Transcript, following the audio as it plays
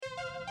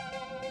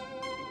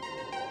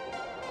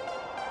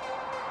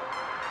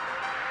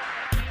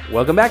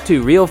Welcome back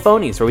to Real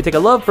Phonies, where we take a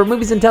love for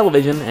movies and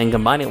television and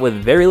combine it with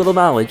very little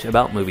knowledge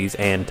about movies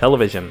and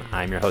television.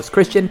 I'm your host,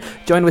 Christian.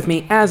 Joined with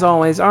me, as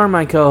always, are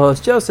my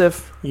co-hosts,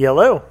 Joseph.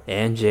 Yellow.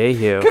 And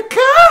Jehu.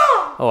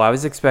 Oh, I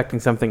was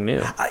expecting something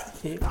new.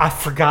 I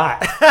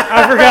forgot.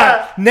 I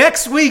forgot.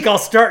 Next week, I'll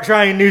start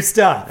trying new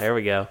stuff. There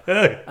we go.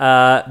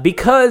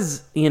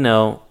 Because,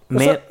 man...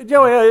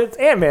 Joey, it's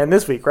Ant-Man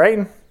this week,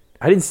 right?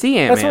 I didn't see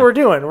Ant-Man. That's what we're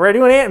doing. We're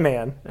doing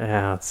Ant-Man.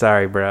 Oh,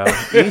 sorry, bro.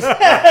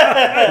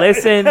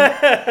 Listen,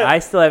 I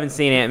still haven't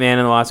seen Ant-Man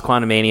and the Wasp: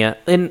 Quantumania,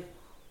 and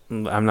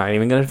I'm not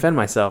even going to defend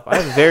myself. I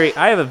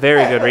have a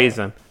very good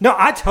reason. No,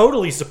 I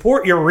totally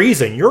support your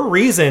reason. Your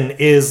reason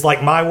is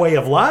like my way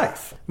of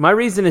life. My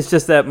reason is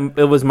just that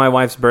it was my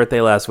wife's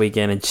birthday last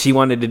weekend, and she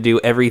wanted to do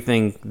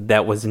everything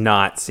that was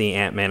not see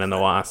Ant-Man and the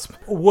Wasp.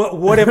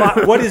 What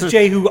is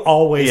Jehu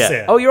always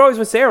said? Oh, you're always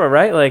with Sarah,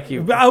 right? Like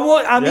you. But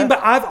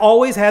I've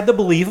always had the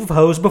belief of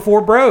hoes before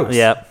bros.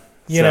 Yep.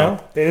 You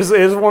know? It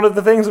is one of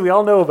the things we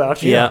all know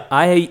about you. Yeah.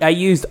 I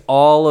used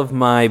all of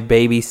my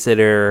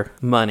babysitter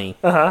money.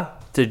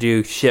 To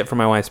do shit for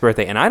my wife's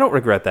birthday, and I don't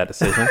regret that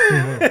decision.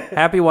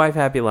 Happy wife,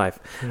 happy life.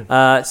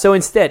 So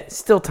instead,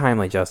 still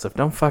timely, Joseph.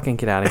 Don't fucking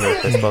get out of here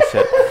with this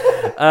bullshit.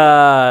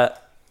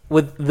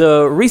 With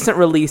the recent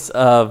release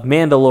of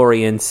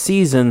Mandalorian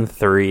Season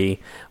 3,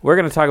 we're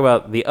going to talk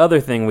about the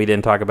other thing we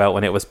didn't talk about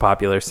when it was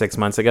popular 6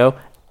 months ago,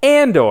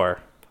 Andor.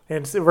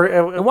 And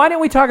why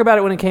didn't we talk about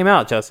it when it came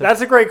out, Joseph?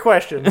 That's a great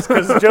question,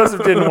 because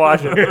Joseph didn't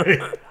watch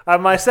it.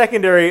 My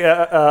secondary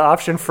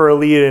option for a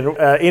lead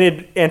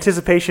in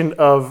anticipation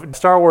of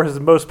Star Wars'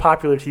 most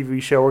popular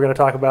TV show, we're going to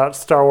talk about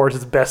Star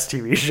Wars' best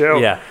TV show.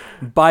 Yeah,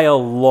 by a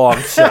long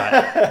shot.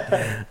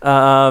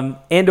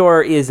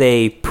 Andor is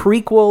a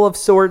prequel of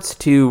sorts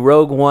to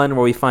Rogue One,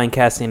 where we find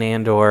Cassian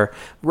Andor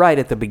right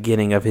at the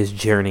beginning of his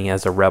journey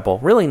as a rebel.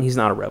 Really, he's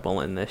not a rebel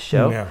in this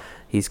show. No.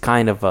 He's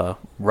kind of a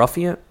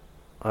ruffian.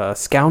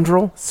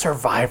 Scoundrel?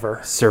 Survivor.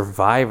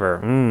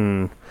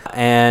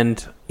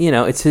 And,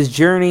 it's his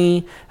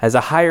journey as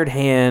a hired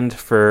hand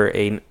for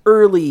an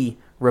early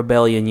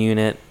rebellion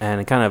unit,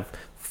 and it kind of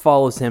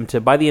follows him to,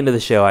 by the end of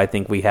the show, I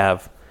think we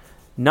have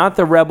not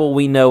the rebel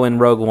we know in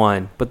Rogue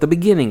One, but the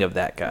beginning of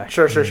that guy.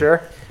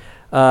 Sure.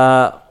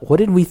 What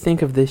did we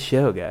think of this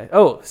show, guys?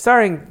 Oh,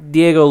 starring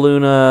Diego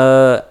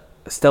Luna,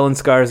 Stellan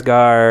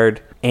Skarsgård,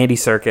 Andy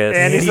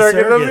Serkis. Those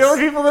are the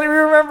only people that we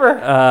remember.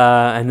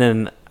 And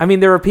then,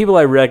 there were people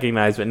I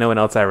recognize, but no one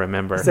else I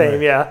remember.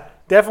 Same, yeah.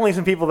 Definitely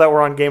some people that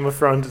were on Game of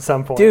Thrones at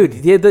some point. Dude,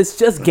 yeah, that's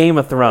just Game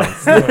of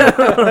Thrones.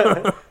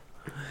 I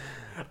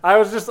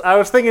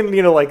was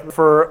thinking,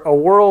 for a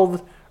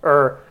world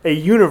or a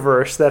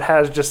universe that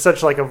has just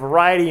such like a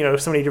variety,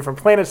 so many different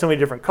planets, so many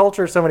different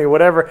cultures, so many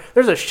whatever.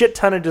 There's a shit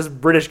ton of just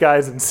British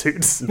guys in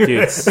suits.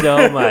 Dude,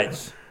 so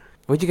much.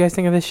 What'd you guys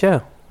think of this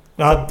show?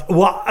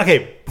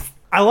 Okay.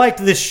 I liked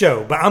this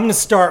show, but I'm going to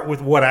start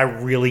with what I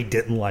really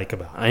didn't like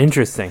about it.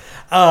 Interesting.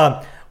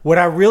 What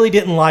I really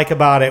didn't like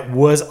about it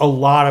was a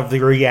lot of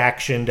the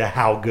reaction to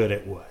how good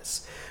it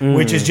was,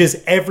 which is just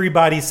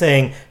everybody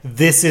saying,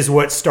 this is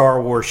what Star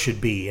Wars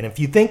should be. And if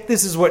you think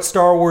this is what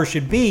Star Wars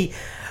should be,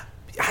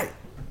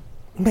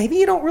 maybe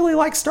you don't really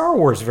like Star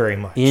Wars very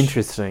much.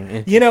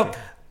 Interesting.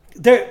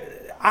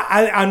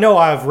 I know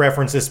I've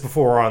referenced this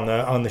before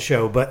on the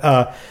show, but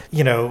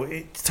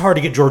it's hard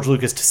to get George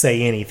Lucas to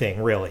say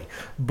anything really.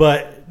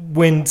 But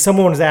when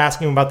someone was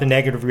asking him about the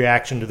negative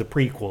reaction to the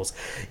prequels,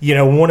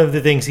 one of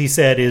the things he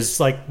said is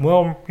like,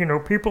 well,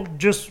 people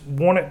just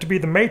want it to be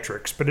the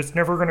Matrix, but it's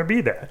never going to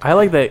be that. I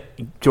like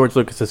that George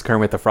Lucas is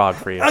Kermit the Frog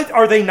for you.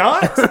 Are they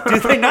not? Do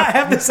they not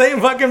have the same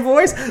fucking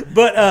voice?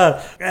 But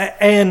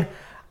and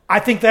I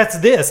think that's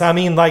this.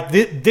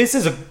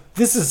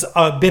 This has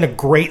been a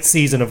great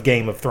season of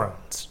Game of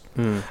Thrones.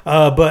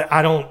 But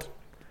I don't...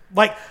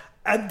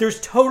 there's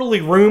totally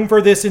room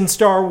for this in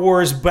Star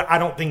Wars, but I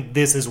don't think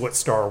this is what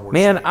Star Wars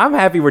is. I'm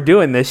happy we're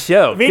doing this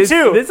show. Me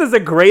too. This is a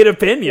great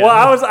opinion.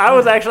 Well, I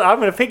was actually... I'm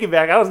going to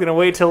piggyback. I was going to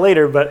wait till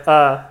later, but...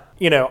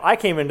 I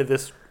came into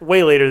this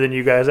way later than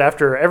you guys.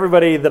 After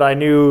everybody that I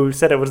knew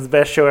said it was the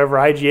best show ever,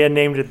 IGN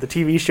named it the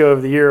TV show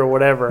of the year or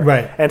whatever.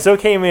 Right. And so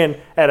came in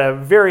at a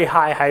very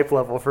high hype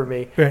level for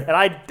me. Right. And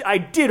I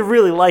did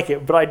really like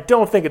it, but I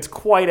don't think it's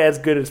quite as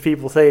good as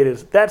people say it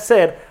is. That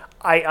said,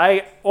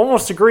 I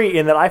almost agree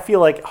in that I feel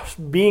like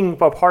being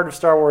a part of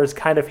Star Wars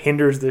kind of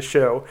hinders this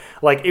show.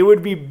 Like, it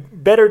would be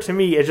better to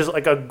me as just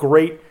like a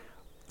great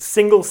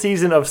single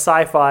season of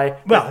sci-fi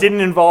that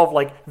didn't involve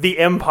like the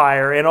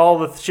Empire and all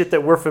the shit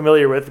that we're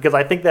familiar with, because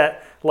I think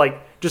that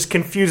just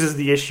confuses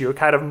the issue. It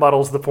kind of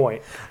muddles the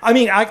point.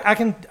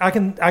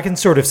 I can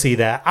sort of see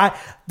that.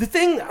 The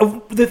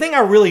thing I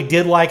really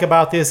did like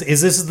about this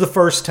is the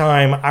first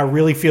time I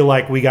really feel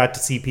like we got to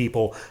see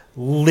people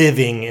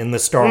living in the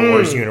Star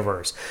Wars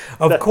universe.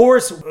 Of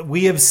course,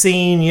 we have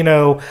seen,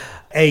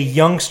 a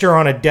youngster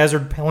on a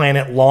desert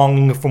planet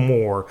longing for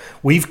more.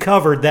 We've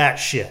covered that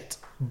shit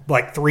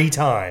like 3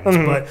 times,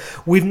 but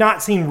we've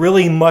not seen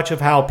really much of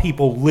how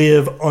people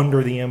live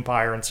under the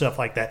Empire and stuff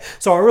like that.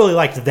 So I really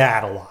liked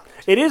that a lot.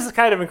 It is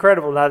kind of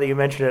incredible now that you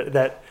mention it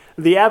that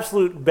the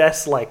absolute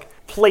best like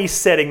place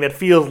setting that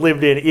feels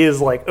lived in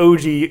is like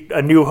OG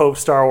A New Hope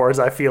Star Wars.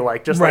 I feel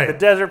like just like the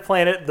desert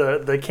planet,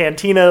 the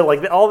cantina,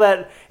 like all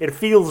that. It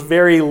feels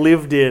very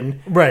lived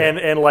in,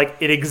 and like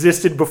it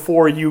existed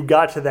before you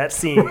got to that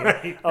scene,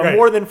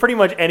 more than pretty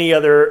much any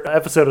other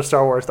episode of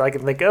Star Wars that I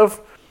can think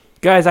of.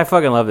 Guys, I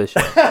fucking love this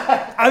show.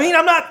 I mean,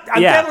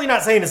 I'm definitely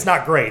not saying it's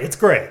not great. It's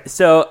great.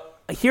 So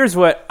here's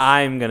what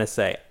I'm gonna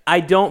say.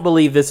 I don't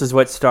believe this is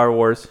what Star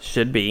Wars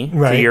should be.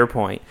 To your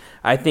point,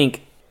 I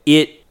think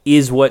it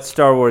is what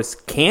Star Wars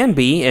can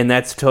be, and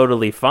that's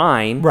totally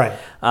fine. Right.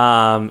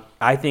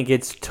 I think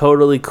it's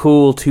totally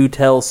cool to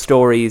tell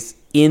stories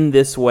in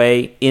this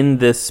way, in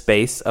this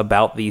space,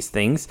 about these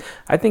things.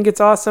 I think it's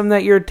awesome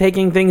that you're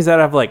taking things that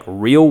have like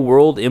real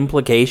world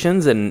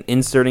implications and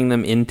inserting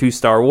them into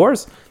Star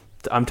Wars.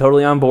 I'm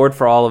totally on board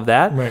for all of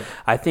that. Right.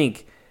 I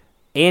think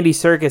Andy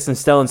Serkis and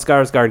Stellan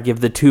Skarsgård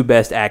give the two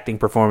best acting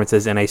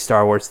performances in a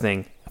Star Wars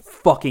thing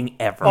fucking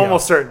ever.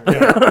 Almost certainly.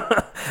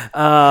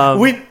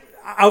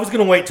 I was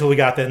going to wait till we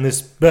got that in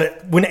this,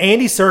 but when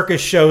Andy Serkis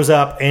shows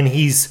up and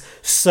he's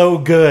so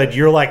good,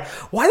 you're like,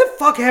 why the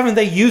fuck haven't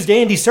they used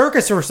Andy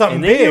Serkis for something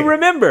And then big? you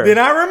remember. Then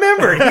I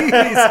remember.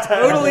 He's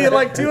totally in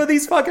like two of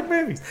these fucking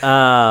movies.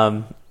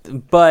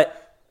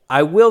 But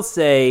I will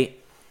say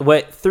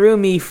what threw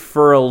me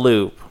for a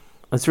loop,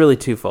 it's really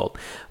twofold.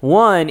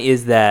 One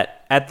is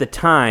that at the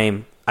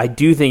time, I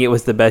do think it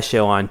was the best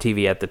show on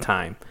TV at the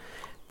time.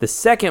 The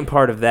second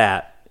part of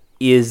that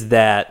is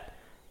that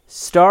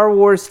Star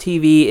Wars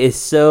TV is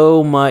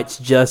so much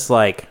just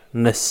like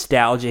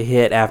nostalgia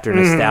hit after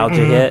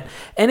nostalgia hit.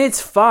 And it's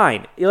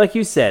fine. Like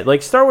you said,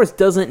 like Star Wars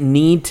doesn't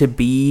need to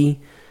be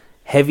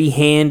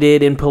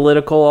heavy-handed and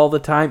political all the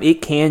time.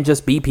 It can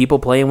just be people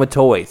playing with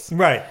toys.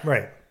 Right.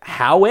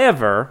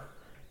 However,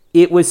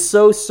 it was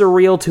so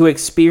surreal to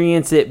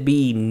experience it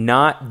be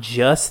not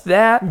just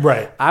that.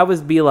 Right. I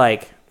would be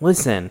like,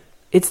 listen,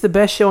 it's the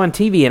best show on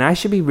TV and I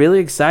should be really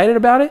excited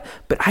about it,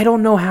 but I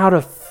don't know how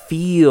to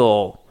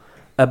feel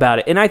about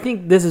it. And I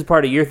think this is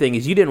part of your thing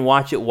is you didn't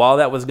watch it while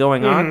that was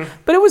going on,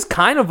 but it was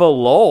kind of a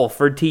lull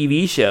for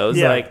TV shows.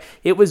 Yeah. Like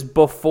it was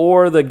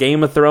before the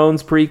Game of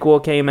Thrones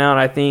prequel came out,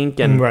 I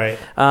think, and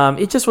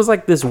it just was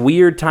like this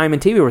weird time in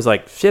TV where it was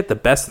like, shit, the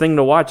best thing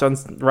to watch on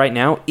right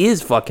now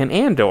is fucking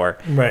Andor.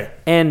 Right.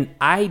 And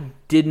I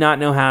did not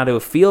know how to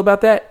feel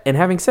about that. And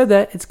having said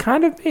that, it's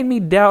kind of made me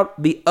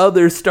doubt the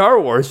other Star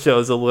Wars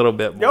shows a little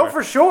bit more. No,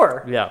 for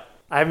sure. Yeah.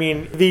 I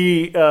mean,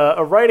 the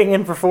writing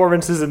and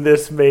performances in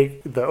this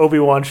make the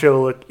Obi-Wan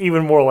show look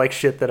even more like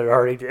shit than it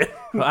already did.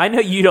 Well, I know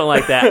you don't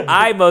like that.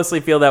 I mostly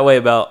feel that way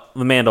about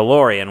The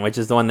Mandalorian, which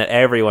is the one that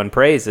everyone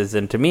praises.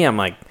 And to me, I'm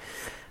like,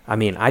 I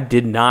mean, I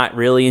did not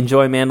really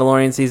enjoy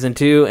Mandalorian Season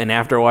 2. And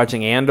after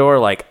watching Andor,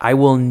 like, I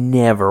will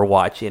never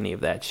watch any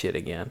of that shit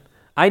again.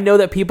 I know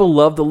that people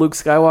love the Luke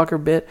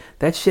Skywalker bit.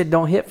 That shit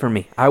don't hit for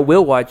me. I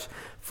will watch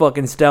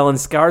fucking Stellan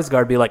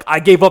Skarsgård be like, I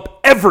gave up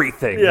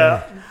everything.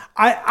 Yeah.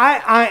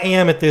 I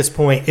am at this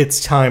point.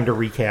 It's time to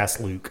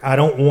recast Luke. I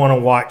don't want to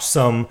watch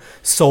some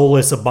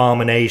soulless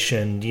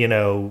abomination, you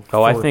know.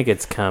 I think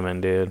it's coming,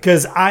 dude.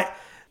 Because I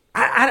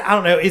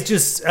don't know. It's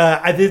just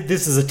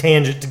this is a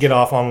tangent to get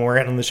off on when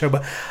we're on the show,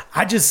 but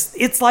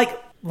it's like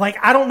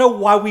I don't know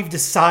why we've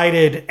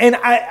decided. And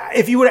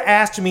if you would have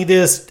asked me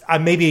this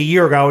maybe a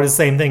year ago, I would have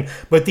said the same thing.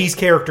 But these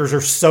characters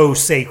are so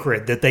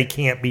sacred that they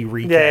can't be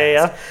recast.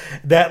 Yeah.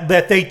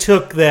 That they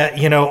took that,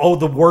 you know,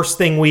 the worst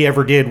thing we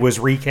ever did was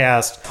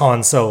recast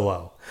Han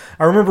Solo.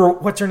 I remember,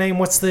 what's her name?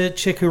 What's the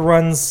chick who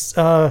runs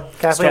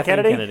Kathleen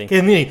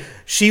Kennedy?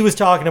 She was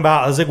talking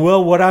about, I was like,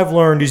 well, what I've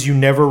learned is you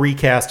never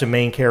recast a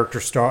main character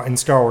in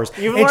Star Wars.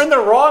 You've learned the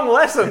wrong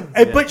lesson.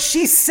 But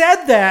she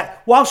said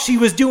that while she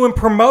was doing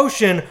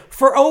promotion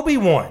for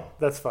Obi-Wan.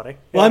 That's funny.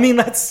 Well, I mean,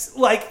 that's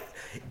like,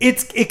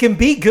 it can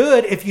be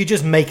good if you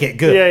just make it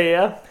good.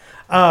 Yeah.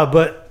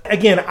 But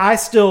again, I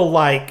still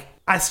like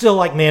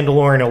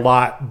Mandalorian a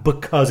lot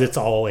because it's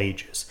all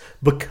ages.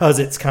 Because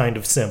it's kind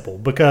of simple.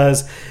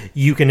 Because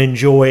you can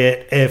enjoy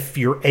it if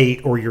you're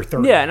 8 or you're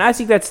 30. Yeah, and I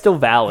think that's still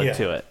valid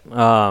to it.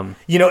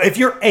 You know, if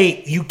you're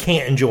 8, you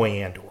can't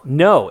enjoy Andor.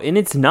 No, and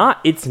it's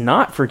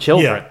not for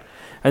children. Yeah.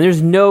 And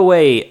there's no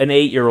way an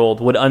 8-year-old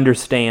would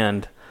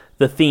understand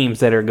the themes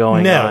that are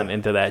going on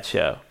into that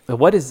show.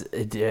 What is...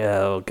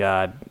 Oh,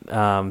 God.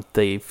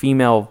 The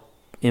female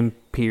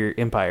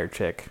Empire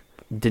chick.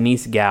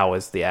 Denise Gow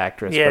is the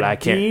actress, but I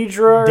can't...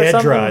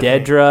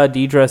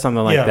 Dedra,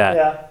 something like that.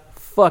 Yeah.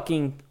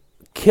 Fucking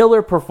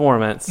killer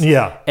performance.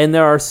 Yeah. And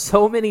there are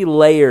so many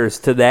layers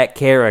to that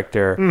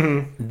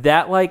character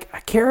that, like, a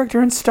character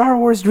in Star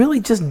Wars really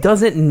just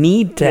doesn't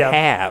need to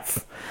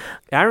have.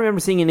 I remember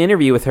seeing an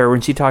interview with her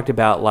when she talked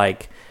about,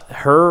 like,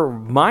 her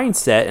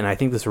mindset, and I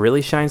think this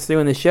really shines through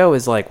in the show,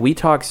 is, like, we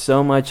talk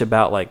so much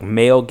about, like,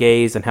 male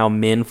gaze and how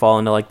men fall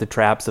into, like, the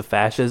traps of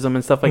fascism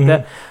and stuff like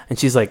that. And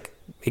she's like,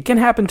 it can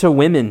happen to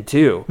women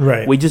too.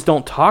 Right. We just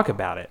don't talk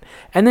about it.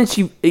 And then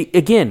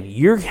again,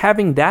 you're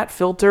having that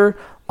filter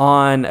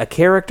on a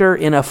character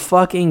in a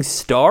fucking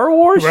Star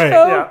Wars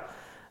show?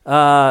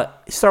 Yeah.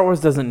 Star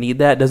Wars doesn't need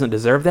that, doesn't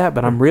deserve that,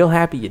 but I'm real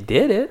happy you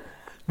did it.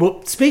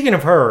 Well, speaking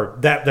of her,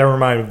 that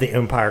reminded me of the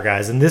Empire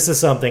guys, and this is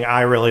something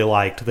I really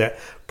liked that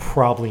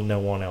probably no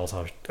one else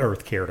on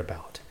Earth cared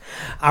about.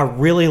 I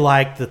really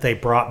liked that they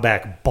brought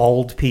back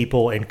bald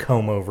people and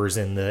comb-overs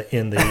in the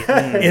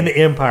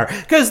Empire,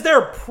 because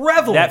they're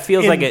prevalent. That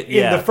feels like it,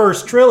 yeah. in the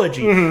first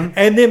trilogy,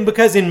 and then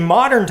because in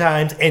modern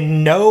times,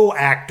 and no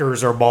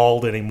actors are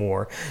bald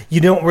anymore, you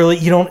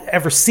don't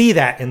ever see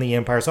that in the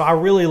Empire. So I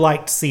really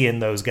liked seeing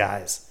those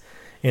guys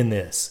in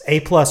this. A+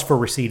 for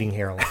receding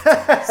hairlines.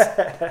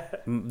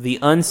 The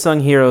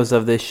unsung heroes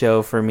of this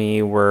show for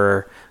me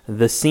were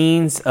the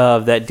scenes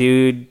of that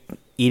dude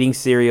eating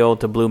cereal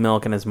to blue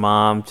milk and his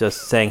mom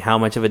just saying how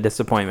much of a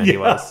disappointment he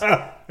was.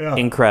 Yeah.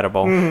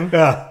 Incredible.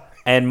 Yeah.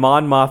 And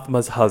Mon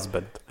Mothma's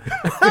husband.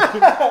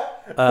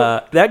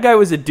 That guy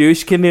was a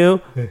douche canoe,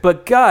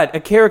 but God, a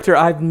character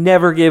I've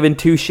never given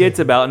two shits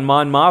about in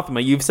Mon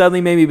Mothma. You've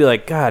suddenly made me be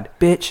like, God,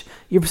 bitch,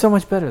 you're so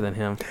much better than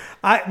him.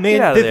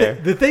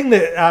 The thing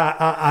that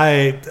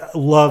I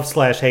love /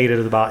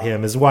 hated about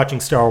him is watching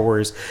Star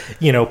Wars.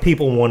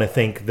 People want to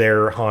think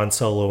they're Han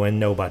Solo and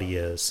nobody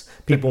is.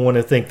 People want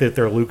to think that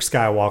they're Luke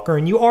Skywalker,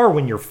 and you are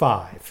when you're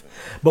 5.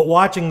 But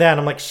watching that,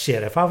 I'm like,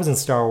 shit. If I was in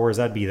Star Wars,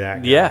 I'd be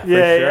that guy.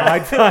 Yeah,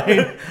 for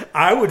sure.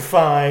 I would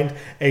find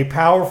a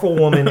powerful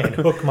woman and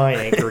hook my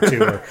anchor to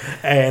her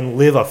and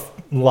live a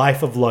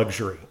life of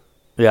luxury.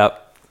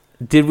 Yep.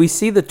 Did we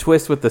see the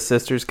twist with the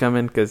sisters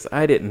coming? Because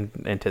I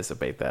didn't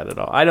anticipate that at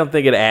all. I don't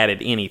think it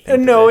added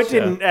anything. No, it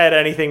didn't add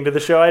anything to the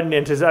show. I didn't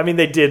anticipate. I mean,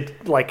 they did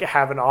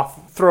have an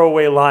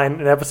throwaway line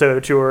an episode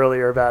or two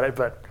earlier about it,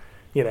 but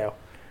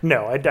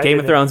no. I Game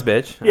of Thrones,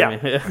 bitch. Yeah. I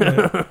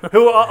mean,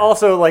 Who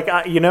also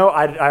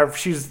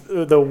she's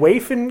the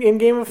waif in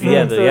Game of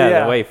Thrones.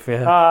 the waif.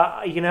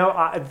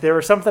 Yeah. There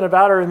was something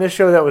about her in this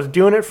show that was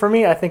doing it for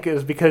me. I think it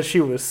was because she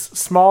was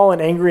small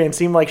and angry and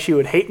seemed like she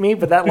would hate me,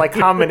 but that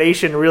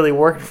combination really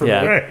worked for me.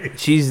 Yeah.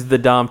 She's the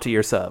dom to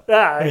your sub.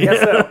 Yeah, I guess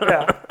so.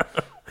 Yeah.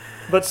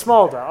 But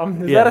small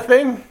dom, is that a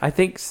thing? I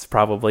think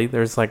probably.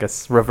 There's a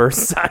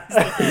reverse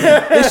size.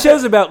 This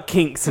show's about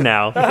kinks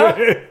now.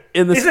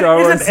 In the Star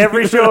Wars. Isn't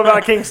every show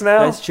about kinks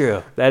now? That's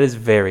true. That is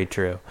very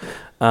true.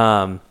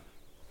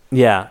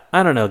 Yeah,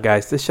 I don't know,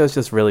 guys. This show's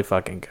just really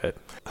fucking good.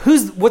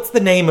 What's the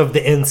name of the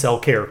incel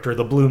character,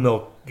 the blue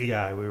milk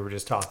guy we were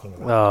just talking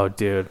about? Oh,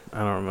 dude. I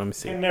don't remember. Let me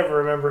see. I never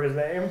remember his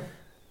name.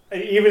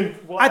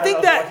 I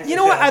think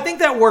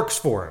that works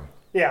for him.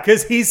 Yeah.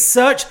 Because he's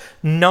such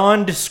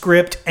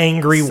nondescript,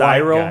 angry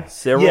white guy.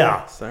 Cyril?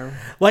 Yeah. Cyril?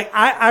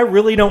 I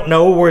really don't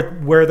know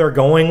where they're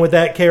going with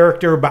that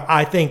character, but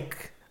I think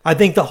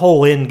the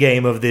whole end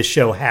game of this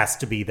show has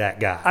to be that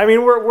guy. I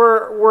mean,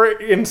 we're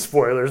in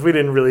spoilers. We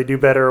didn't really do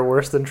better or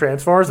worse than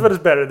Transformers, but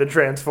it's better than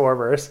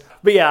Transformers.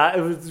 But yeah, it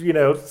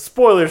was,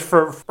 spoilers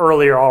for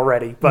earlier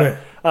already. But,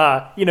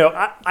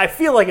 I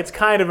feel like it's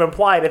kind of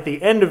implied at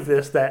the end of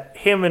this that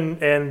him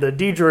and the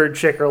D-Droid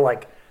chick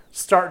are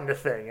starting to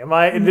thing. Did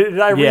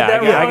I read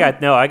that wrong?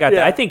 I got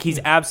that. I think he's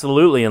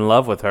absolutely in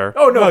love with her.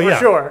 Oh, no, for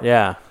sure.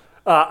 Yeah.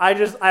 I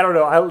don't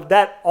know.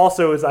 That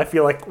also is, I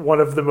feel like, one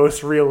of the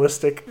most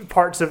realistic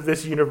parts of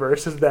this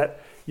universe is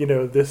that,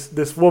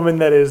 this woman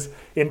that is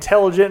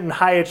intelligent and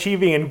high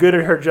achieving and good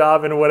at her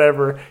job and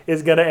whatever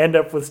is going to end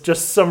up with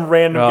just some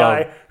random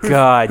guy who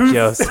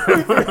Joseph.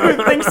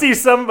 who thinks he's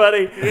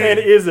somebody and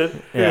isn't.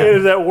 Yeah. And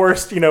is at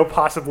worst,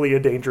 possibly a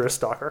dangerous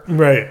stalker.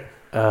 Right.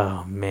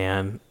 Oh,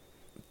 man.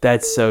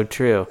 That's so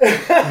true.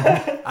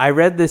 I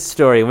read this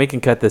story, and we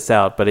can cut this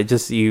out,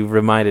 but you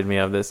reminded me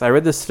of this. I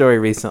read this story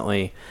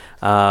recently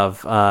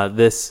of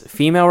this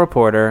female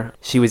reporter.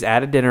 She was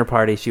at a dinner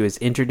party. She was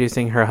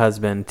introducing her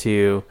husband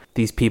to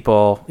these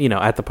people,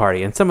 at the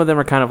party. And some of them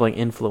are kind of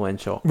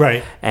influential.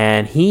 Right.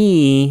 And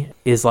he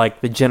is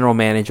the general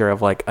manager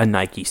of a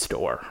Nike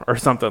store or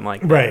something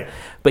like that. Right.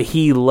 But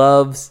he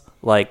loves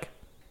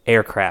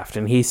aircraft,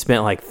 and he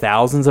spent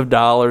thousands of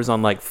dollars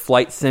on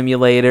flight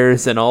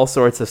simulators and all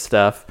sorts of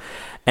stuff.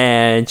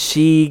 And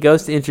she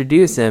goes to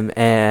introduce him,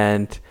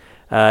 and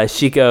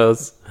she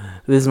goes,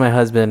 "This is my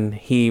husband.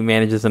 He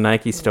manages a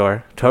Nike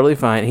store. Totally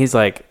fine." He's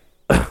like,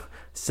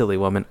 "Silly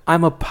woman,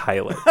 I'm a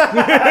pilot."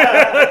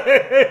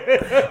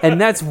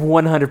 And that's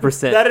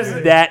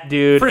 100% that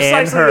dude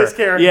precisely and her. this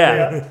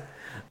character.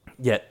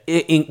 Yeah.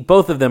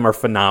 Both of them are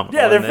phenomenal.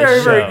 Yeah, they're in this very,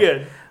 show. very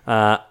good.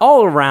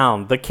 All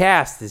around, the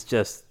cast is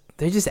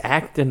they're just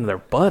acting their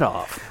butt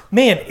off.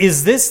 Man,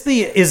 is this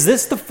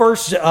the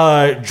first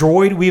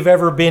droid we've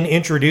ever been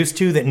introduced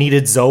to that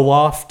needed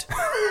Zoloft?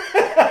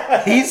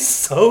 He's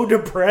so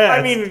depressed.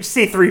 I mean,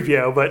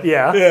 C-3PO, but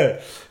yeah.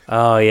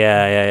 Oh,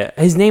 yeah.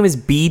 His name is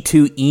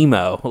B2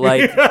 Emo. I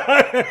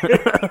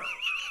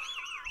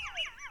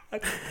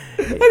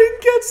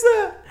didn't catch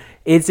that.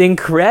 It's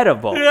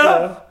incredible.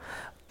 Yeah.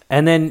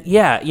 And then,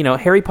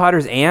 Harry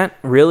Potter's aunt,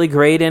 really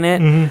great in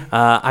it. Mm-hmm.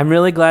 I'm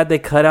really glad they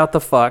cut out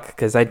the fuck,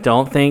 because I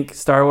don't think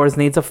Star Wars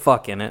needs a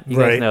fuck in it. You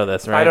guys know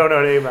this, right? I don't know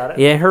anything about it.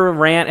 Yeah, her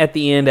rant at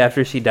the end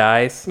after she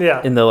dies,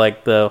 in the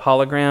the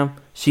hologram,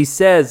 she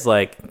says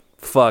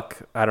fuck,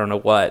 I don't know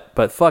what,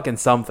 but fucking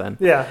something.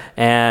 Yeah.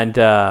 And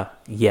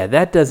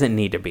that doesn't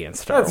need to be in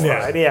Star Wars.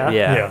 That's fine,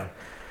 yeah.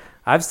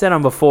 I've said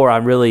on before,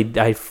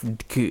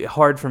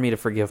 hard for me to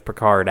forgive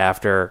Picard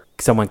after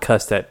someone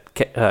cussed at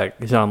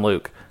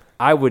Jean-Luc.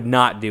 I would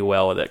not do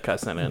well with it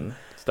cussing in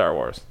Star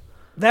Wars.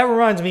 That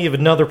reminds me of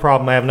another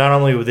problem I have not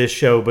only with this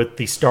show, but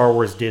the Star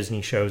Wars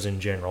Disney shows in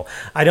general.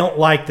 I don't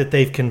like that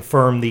they've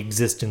confirmed the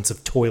existence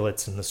of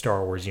toilets in the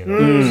Star Wars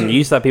universe.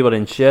 You thought people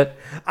didn't shit?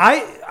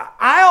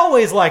 I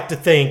always like to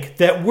think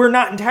that we're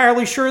not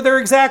entirely sure they're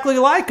exactly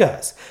like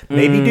us.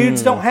 Maybe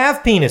dudes don't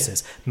have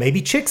penises.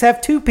 Maybe chicks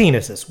have 2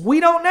 penises. We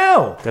don't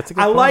know. That's a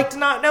good I point. liked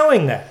not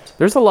knowing that.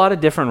 There's a lot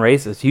of different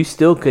races. You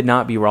still could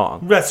not be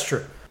wrong. That's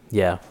true.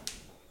 Yeah.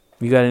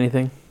 You got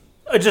anything?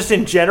 Just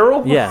in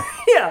general? Yeah.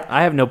 Yeah,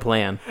 I have no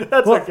plan.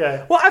 that's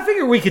okay. Well, I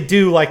figure we could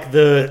do like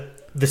the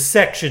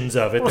sections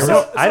of it.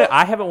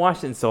 I haven't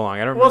watched it in so long.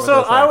 I don't Well,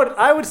 remember. so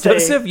I would say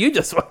Joseph, you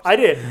just watched. I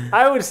did.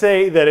 I would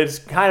say that it's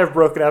kind of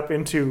broken up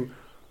into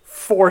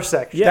 4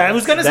 sections. I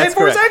was going to say That's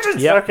 4 correct.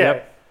 sections. Yep, Okay.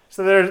 yep.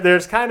 So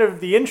there's kind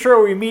of the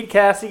intro. We meet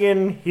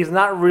Cassian. He's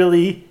not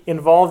really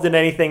involved in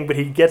anything, but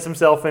he gets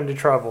himself into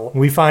trouble.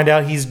 We find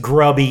out he's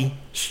grubby.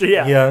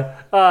 Yeah.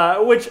 Yeah.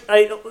 Which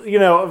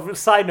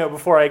side note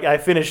before I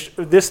finish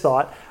this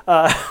thought.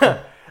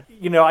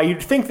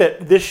 You'd think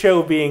that this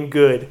show being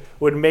good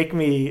would make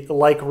me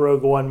like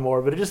Rogue One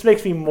more, but it just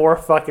makes me more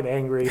fucking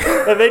angry.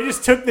 And they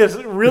just took this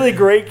really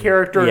great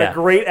character and Yeah. a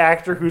great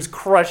actor who's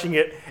crushing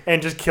it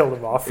and just killed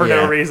him off for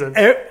no Yeah. reason.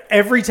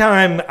 Every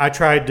time I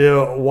tried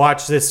to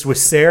watch this with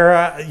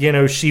Sarah,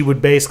 she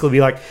would basically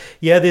be like,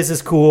 yeah, this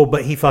is cool,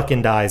 but he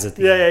fucking dies at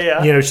the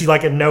end. Yeah. She's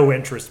like had no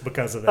interest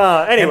because of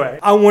that. Anyway. And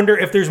I wonder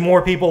if there's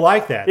more people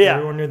like that. Yeah.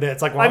 I wonder that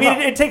it's like, well, I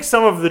mean, it takes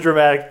some of the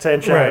dramatic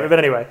tension out of Right. it, but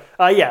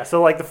anyway.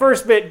 So like the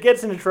first bit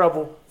gets into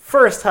trouble,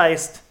 first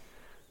heist,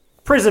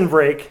 prison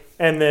break,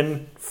 and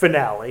then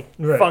finale,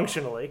 Right.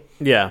 functionally.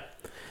 Yeah.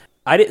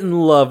 I didn't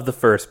love the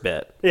first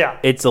bit. Yeah.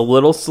 It's a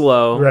little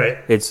slow. Right.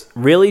 It's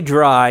really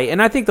dry. And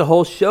I think the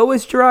whole show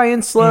is dry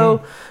and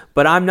slow,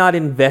 but I'm not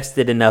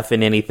invested enough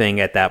in anything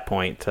at that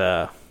point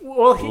to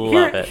Well,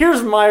 love it.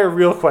 here's my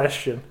real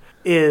question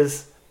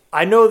is,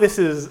 I know this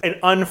is an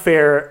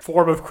unfair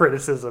form of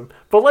criticism,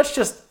 but let's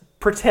just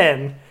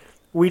pretend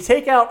we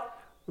take out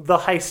the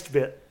heist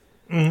bit.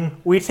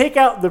 We take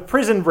out the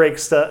prison break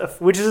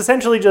stuff, which is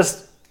essentially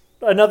just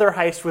another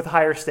heist with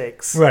higher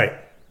stakes. right.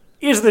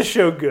 Is the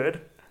show good?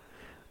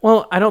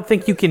 Well, I don't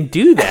think you can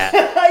do that.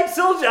 I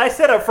told you. I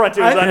said up front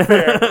it was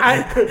unfair.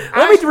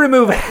 Let me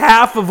remove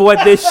half of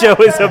what this show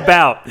is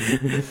about.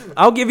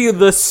 I'll give you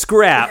the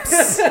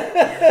scraps.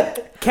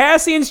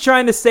 Cassian's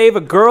trying to save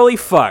a girl he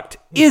fucked.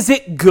 Is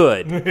it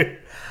good?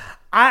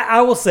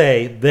 I will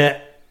say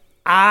that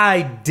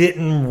I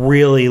didn't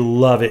really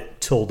love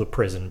it till the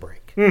prison break.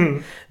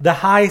 The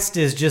heist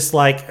is just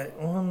like,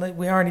 well,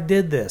 we already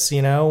did this,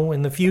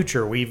 in the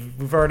future.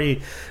 We've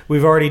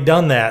already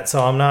done that, so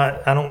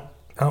I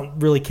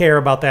don't really care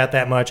about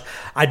that much.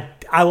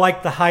 I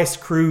like the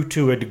heist crew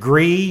to a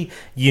degree.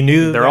 You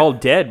knew They're all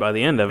dead by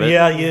the end of it.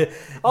 Yeah,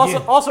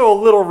 Also a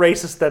little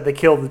racist that they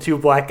killed the 2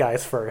 black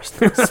guys first.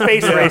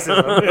 Space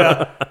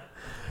racism.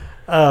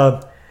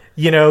 Yeah.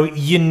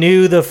 you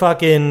knew the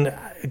fucking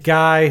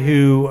guy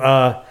who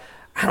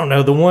I don't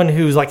know, the one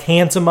who's like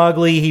handsome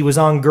ugly, he was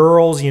on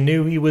Girls, you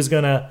knew he was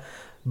gonna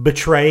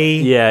betray.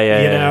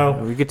 Yeah.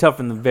 We could tell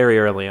from the very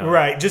early on.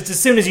 Right, just as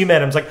soon as you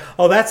met him, it's like,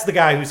 oh, that's the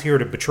guy who's here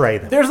to betray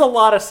them. There's a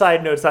lot of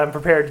side notes I'm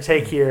prepared to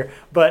take here,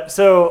 but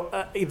so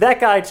that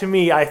guy to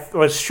me I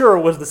was sure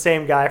was the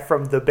same guy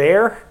from The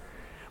Bear,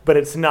 but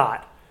it's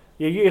not.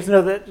 You guys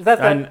know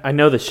that I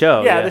know the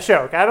show. yeah, the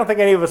show. I don't think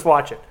any of us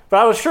watch it, but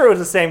I was sure it was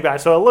the same guy,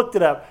 so I looked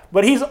it up.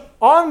 But he's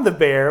on The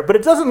Bear, but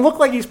it doesn't look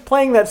like he's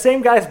playing that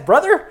same guy's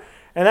brother,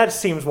 and that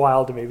seems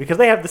wild to me because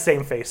they have the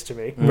same face to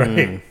me.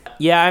 Right.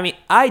 Yeah, I mean,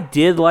 I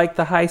did like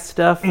the heist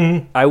stuff.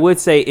 I would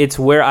say it's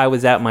where I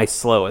was at my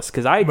slowest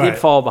because I did Right.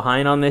 fall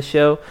behind on this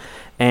show,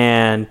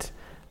 and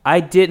I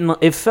didn't.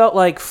 It felt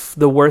like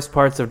the worst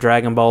parts of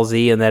Dragon Ball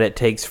Z, in that it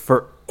takes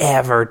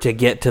forever to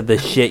get to the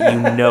shit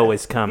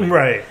is coming.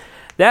 Right.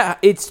 That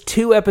it's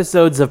 2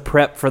 episodes of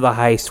prep for the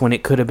heist when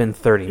it could have been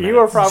 30 minutes. You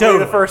are probably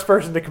Totally. the first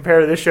person to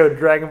compare this show to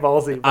Dragon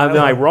Ball Z. Am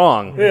I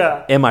wrong?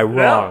 Yeah. Am I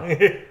wrong?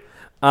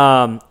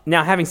 Now,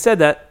 having said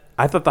that,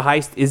 I thought the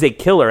heist is a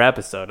killer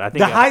episode. I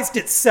think The heist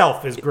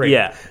itself is great.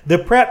 Yeah. The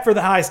prep for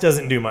the heist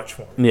doesn't do much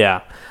for me.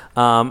 Yeah.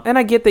 And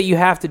I get that you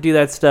have to do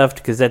that stuff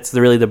because that's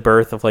really the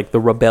birth of like the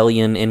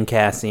rebellion in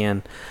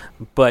Cassian.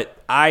 But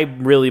I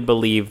really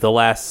believe the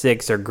last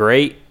 6 are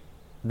great.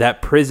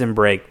 That prison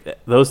break,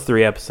 those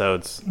 3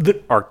 episodes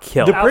are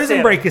killer. The prison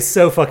Outstanding. break is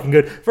so fucking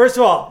good. First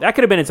of all, That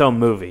could have been its own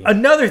movie.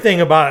 another thing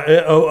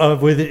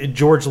about with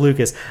George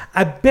Lucas,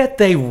 I bet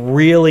they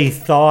really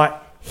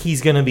thought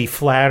he's going to be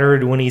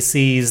flattered when he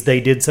sees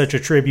they did such a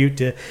tribute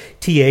to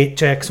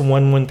THX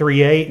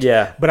 1138.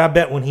 Yeah. But I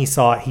bet when he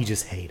saw it, he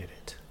just hated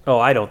it. Oh,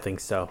 I don't think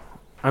so.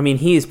 I mean,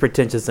 he's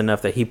pretentious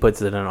enough that he puts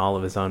it in all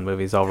of his own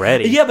movies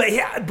already.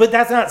 Yeah, but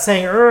that's not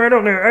saying, I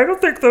don't know. I don't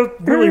think that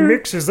really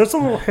mixes. That's a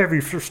little heavy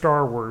for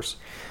Star Wars.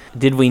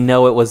 Did we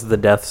know it was the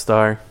Death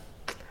Star?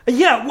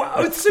 Yeah, well,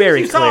 as soon as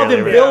very you saw them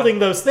clearly, building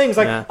those things,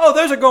 like, Yeah. oh,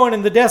 those are going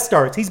in the Death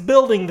Stars. He's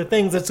building the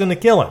things that's going to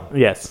kill him.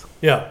 Yes.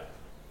 Yeah.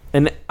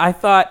 And I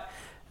thought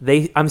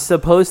I'm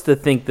supposed to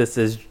think this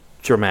is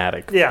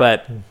dramatic, Yeah.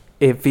 but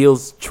it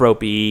feels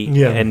tropey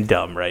Yeah. and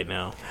dumb right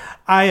now.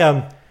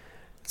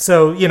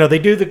 So, they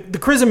do the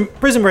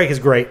prison break is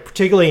great,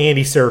 particularly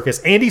Andy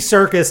Serkis. Andy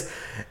Serkis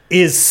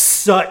is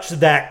such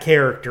that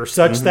character,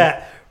 such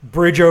that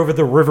bridge over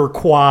the River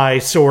Kwai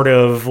sort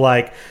of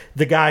like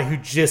the guy who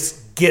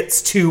just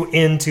gets too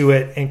into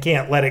it and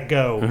can't let it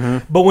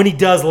go. But when he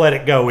does let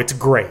it go, it's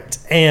great.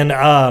 And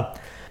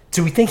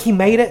do we think he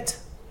made it?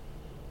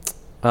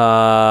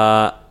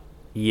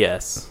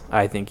 Yes,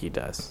 I think he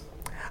does.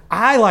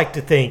 I like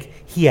to think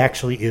he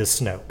actually is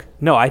Snoke.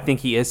 No, I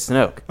think he is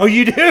Snoke. Oh,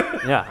 you do?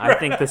 Yeah, I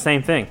think the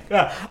same thing.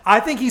 Yeah, I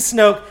think he's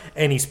Snoke,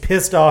 and he's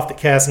pissed off that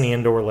Cassian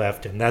Andor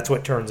left him. That's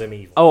what turns him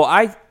evil. Oh,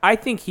 I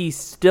think he's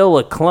still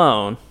a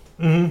clone,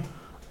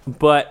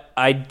 but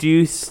I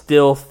do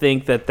still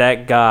think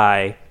that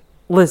guy...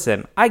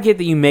 Listen, I get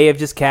that you may have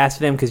just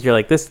casted him because you're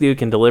like, this dude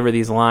can deliver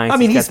these lines. I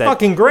mean, he's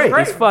fucking great.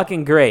 He's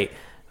fucking great.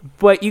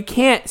 But you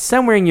can't,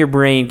 somewhere in your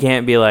brain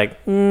can't be like,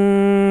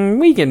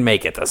 we can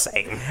make it the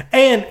same.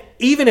 And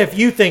even if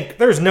you think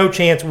there's no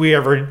chance we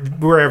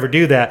ever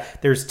do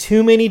that, there's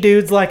too many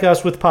dudes like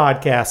us with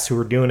podcasts who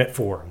are doing it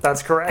for him.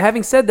 That's correct.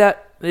 Having said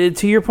that,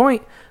 to your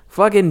point,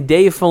 fucking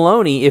Dave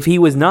Filoni, if he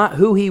was not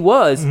who he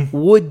was,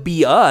 would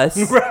be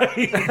us.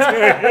 Right.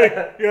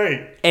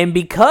 And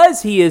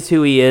because he is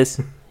who he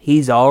is,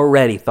 he's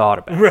already thought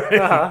about it.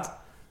 Right.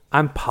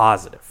 I'm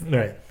positive.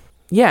 Right.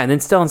 Yeah, and then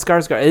Stellan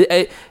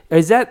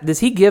Skarsgård. Does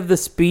he give the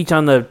speech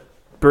on the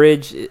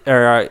bridge?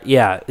 Or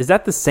is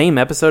that the same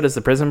episode as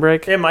the Prison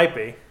Break? It might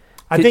be.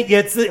 I think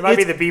It might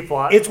be the B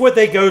plot. It's what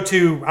they go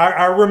to.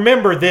 I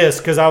remember this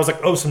because I was like,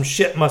 oh, some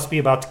shit must be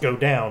about to go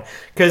down.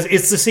 Because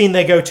it's the scene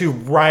they go to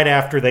right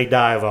after they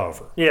dive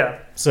over. Yeah.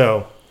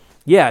 So,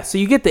 Yeah, so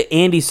you get the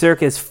Andy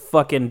Serkis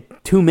fucking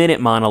 2-minute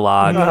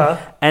monologue,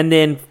 and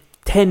then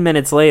 10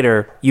 minutes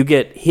later, you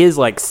get his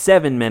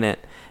 7-minute,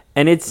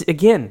 and it's,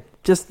 again,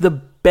 just the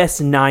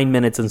best 9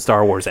 minutes in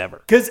Star Wars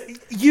ever. because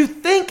you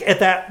think at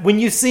that, when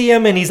you see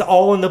him and he's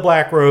all in the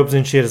black robes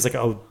and shit, it's like,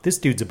 oh, this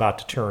dude's about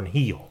to turn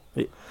heel.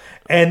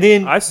 And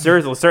then I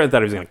certainly thought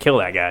he was going to kill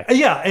that guy.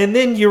 yeah, and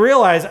then you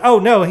realize, oh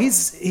no,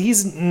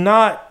 he's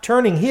not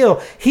turning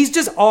heel. He's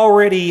just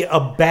already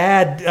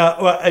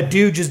a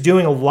dude just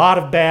doing a lot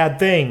of bad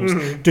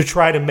things to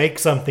try to make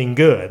something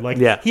good. Like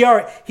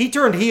he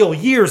turned heel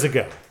years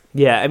ago.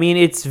 Yeah, I mean,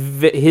 it's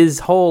his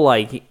whole,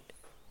 it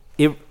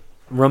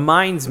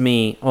reminds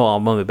me... Oh,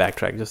 let me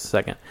backtrack just a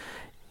second.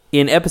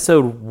 In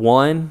episode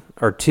 1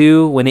 or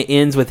 2, when it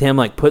ends with him,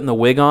 putting the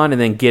wig on and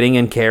then getting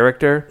in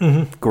character,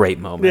 great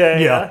moment.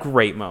 Yeah.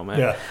 Great moment.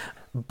 Yeah.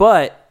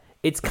 But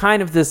it's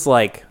kind of this,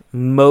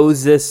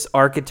 Moses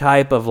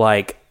archetype of,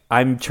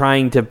 I'm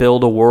trying to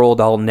build a world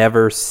I'll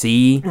never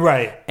see.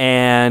 Right.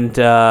 And,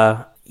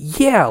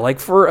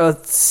 for a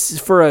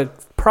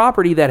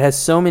property that has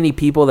so many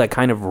people that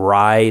kind of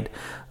ride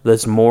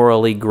this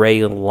morally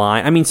gray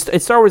line. I mean,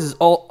 Star Wars is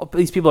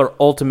these people are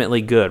ultimately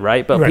good,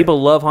 right? But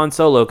people love Han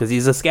Solo because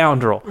he's a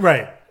scoundrel.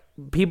 Right.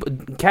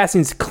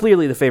 Cassian's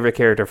clearly the favorite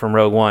character from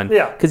Rogue One.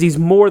 Yeah. Because he's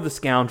more the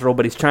scoundrel,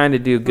 but he's trying to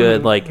do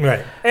good.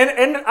 Right.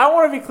 And I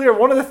want to be clear,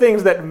 one of the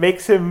things that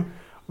makes him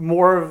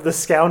more of the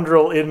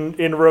scoundrel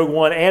in Rogue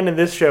One and in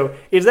this show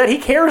is that he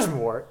cares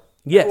more.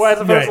 Yes. Well, as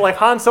opposed to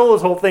Han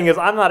Solo's whole thing is,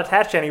 I'm not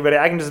attached to anybody.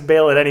 I can just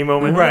bail at any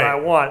moment when I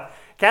want.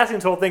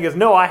 Cassian's whole thing is,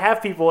 no, I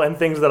have people and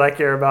things that I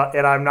care about,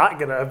 and I'm not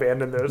going to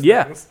abandon those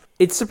things.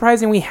 It's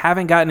surprising we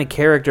haven't gotten a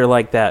character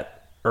like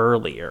that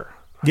earlier.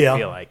 Yeah. I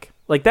feel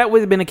like that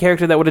would have been a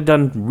character that would have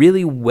done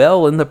really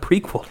well in the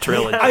prequel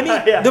trilogy. I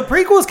mean, the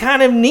prequels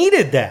kind of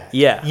needed that.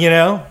 Yeah. You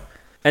know?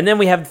 And then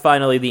we have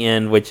finally the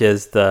end, which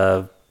is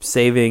the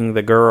saving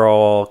the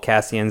girl.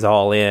 Cassian's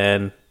all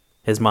in.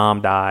 His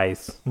mom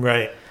dies.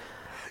 Right.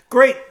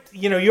 Great.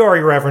 You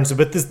already referenced it,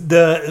 but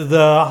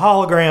the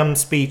hologram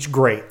speech,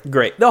 great.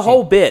 The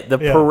whole bit, the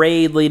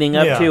parade leading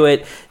up to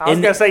it. I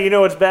was going to say,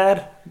 what's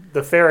bad?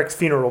 The Ferrex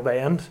funeral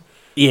band.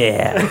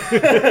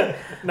 Yeah.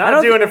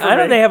 Not doing it for me. I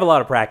don't think they have a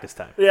lot of practice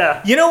time.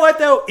 Yeah. You know what,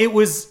 though?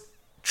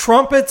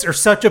 Trumpets are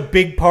such a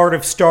big part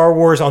of Star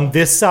Wars on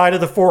this side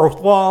of the fourth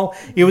wall.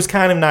 It was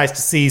kind of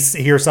nice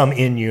to hear some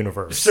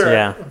in-universe. Sure.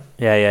 Yeah.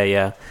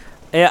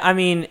 Yeah, I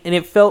mean, and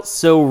it felt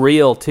so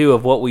real, too,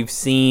 of what we've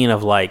seen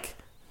of,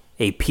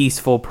 a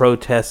peaceful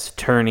protest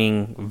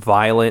turning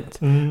violent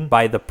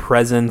by the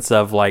presence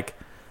of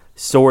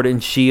sword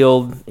and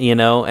shield,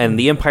 and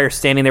the Empire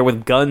standing there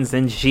with guns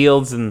and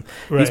shields, and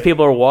these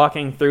people are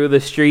walking through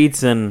the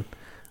streets, and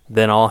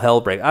then all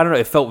hell breaks. I don't know.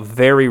 It felt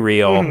very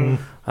real.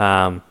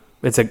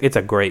 It's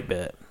a great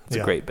bit. It's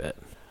a great bit.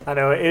 I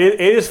know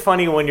it is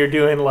funny when you're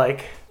doing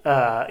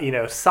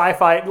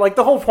sci-fi.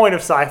 The whole point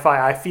of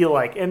sci-fi, I feel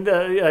like, and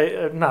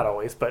not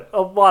always, but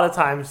a lot of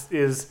times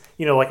is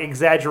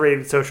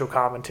exaggerated social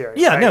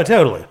commentary. Yeah, right? no,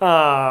 totally.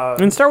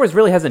 And Star Wars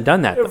really hasn't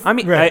done that. I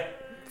mean,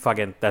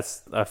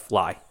 that's a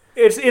lie.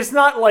 It's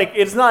not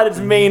its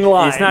main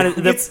line. It's not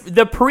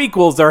the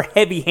prequels are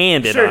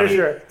heavy-handed. on it.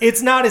 Sure.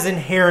 It's not as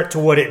inherent to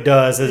what it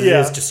does as it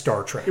is to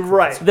Star Trek.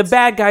 Right. The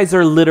bad guys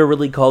are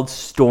literally called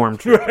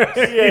stormtroopers.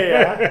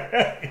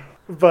 Yeah.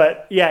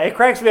 But yeah, it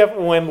cracks me up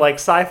when like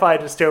sci-fi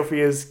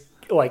dystopias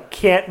like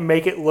can't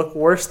make it look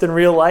worse than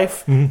real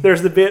life. Mm-hmm.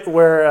 There's the bit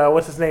where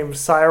what's his name,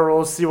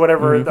 Cyrus,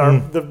 whatever,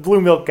 the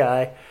blue milk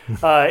guy,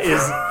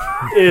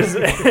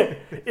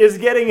 is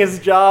getting his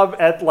job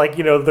at like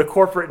the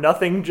corporate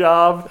nothing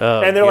job,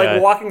 and they're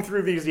like walking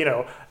through these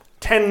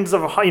tens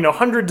of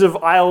hundreds of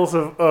aisles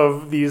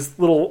of these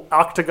little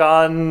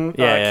octagon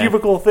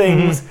cubicle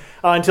things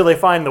until they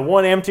find the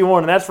one empty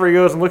one, and that's where he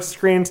goes and looks at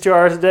screens 2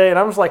 hours a day. And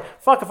I'm just like,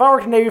 fuck, if I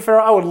worked in Navy Fair,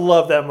 I would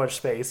love that much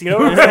space. You know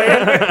what I'm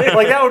saying?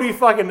 Like that would be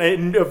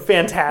fucking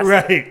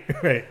fantastic.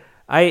 Right.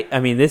 I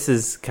mean, this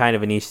is kind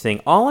of a niche thing.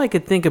 All I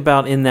could think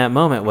about in that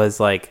moment was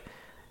like,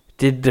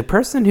 did the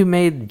person who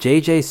made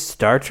JJ's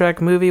Star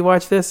Trek movie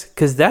watch this?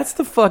 Because that's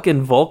the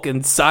fucking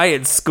Vulcan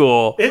Science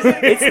School.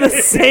 It's the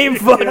same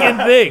fucking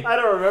thing. I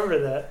don't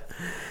remember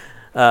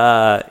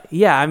that.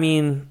 Yeah, I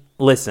mean,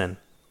 listen,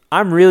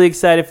 I'm really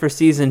excited for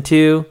season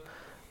 2.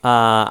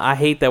 I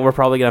hate that we're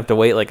probably going to have to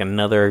wait like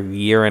another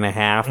year and a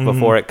half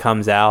before it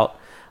comes out.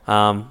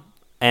 And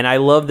I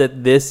love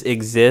that this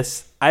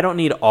exists. I don't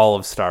need all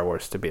of Star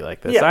Wars to be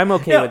like this. Yeah. I'm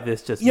okay with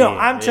this just being.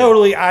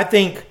 I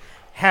think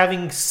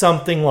having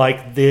something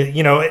like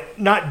the,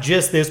 not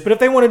just this, but if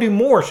they want to do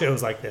more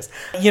shows like this,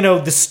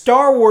 the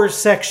Star Wars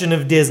section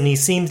of Disney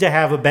seems to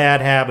have a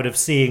bad habit of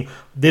seeing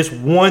this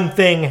one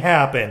thing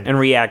happen and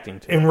reacting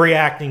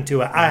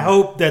to it. I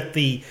hope that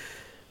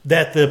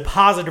the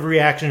positive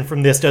reaction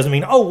from this doesn't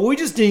mean, we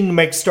just didn't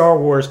make Star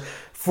Wars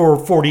for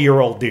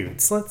 40-year-old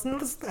dudes.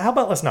 How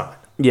about let's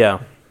not? Yeah.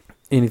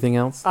 Anything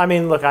else? I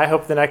mean, look, I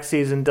hope the next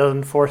season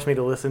doesn't force me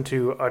to listen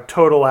to a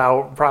total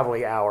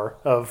hour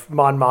of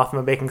Mon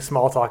Mothma making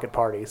small talk at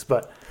parties,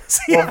 but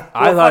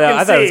I thought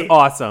it was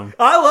awesome.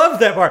 I love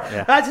that part.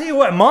 Yeah. I tell you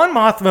what, Mon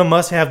Mothma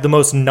must have the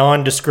most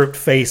nondescript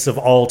face of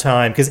all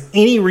time, because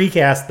any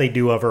recast they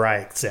do of her, I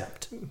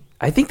accept.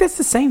 I think that's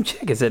the same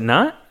chick, is it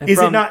not? Is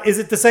it not? Is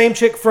it the same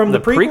chick from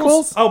the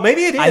prequels? Oh,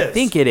 maybe it is. I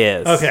think it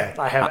is. Okay.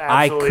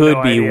 I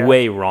could be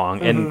way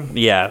wrong.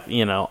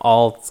 And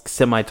all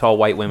semi-tall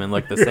white women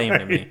look the same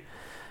to me.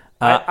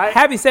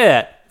 Having said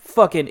that,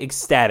 fucking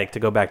ecstatic to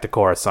go back to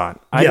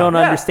Coruscant. I don't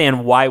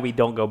understand why we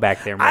don't go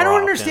back there more I don't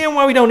often. understand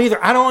why we don't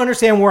either. I don't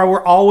understand why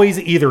we're always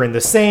either in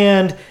the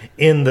sand,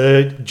 in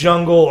the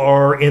jungle,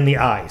 or in the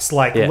ice.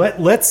 Like,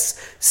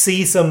 let's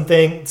see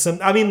something.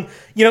 I mean,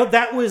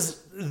 that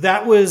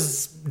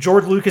was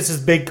George Lucas's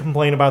big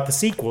complaint about the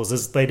sequels,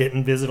 is they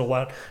didn't visit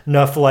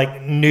enough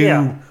like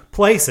new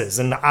places,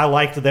 and I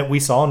liked that we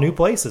saw new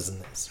places in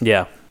this.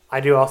 Yeah. I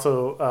do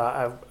also.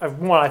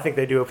 I think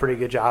they do a pretty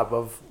good job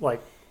of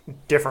like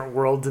different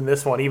worlds in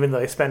this one, even though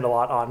they spend a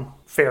lot on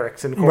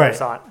Ferrix and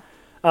Coruscant.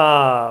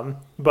 Right.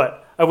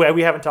 But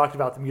we haven't talked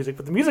about the music,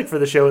 but the music for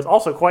the show is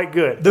also quite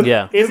good.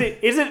 Is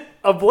it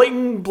a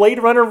blatant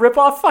Blade Runner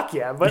ripoff? Fuck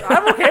yeah, but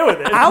I'm okay with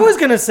it. I was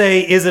gonna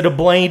say, is it a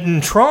Blade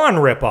and Tron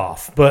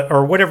ripoff,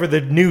 or whatever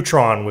the new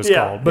Tron was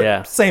called?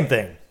 But same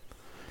thing.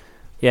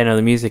 Yeah, no,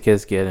 the music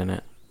is good in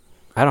it.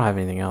 I don't have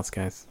anything else,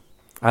 guys.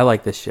 I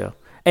like this show,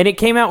 and it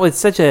came out with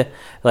such a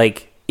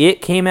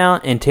It came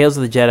out in Tales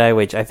of the Jedi,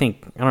 which I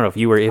don't know if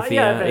you were iffy.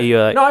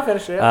 I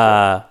finished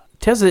it.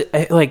 Tales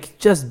of,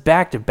 just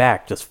back to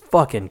back, just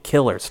fucking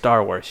killer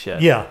Star Wars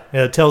shit. Yeah,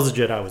 Tales of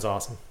the Jedi was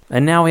awesome.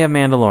 And now we have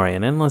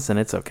Mandalorian, and listen,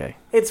 it's okay.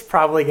 It's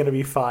probably going to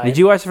be fine. Did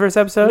you watch the first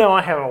episode? No,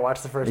 I haven't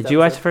watched the first episode. Did you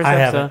watch the first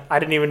episode? Haven't. I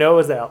didn't even know it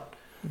was out.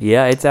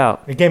 Yeah, it's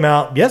out. It came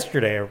out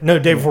yesterday.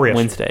 Day before yesterday.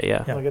 Wednesday,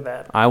 yeah. Look at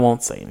that. I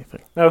won't say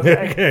anything.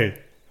 Okay.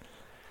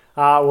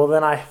 Well,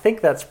 then I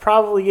think that's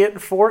probably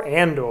it for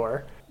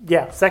Andor.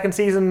 Yeah, second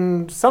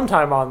season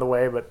sometime on the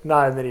way, but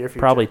not in the near future.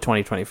 Probably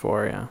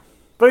 2024, yeah.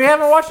 But if you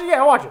haven't watched it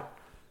yet, watch it.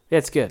 Yeah,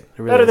 it's good. It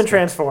really better than good.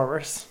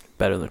 Transformers.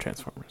 Better than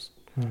Transformers.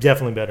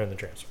 Definitely better than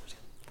Transformers.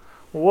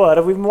 What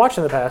have we been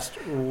watching the past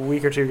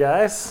week or two,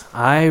 guys?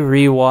 I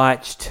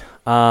rewatched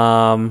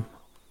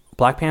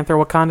Black Panther: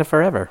 Wakanda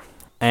Forever.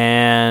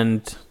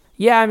 And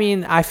yeah, I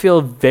mean, I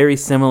feel very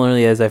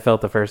similarly as I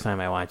felt the first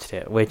time I watched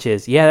it, which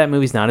is, that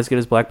movie's not as good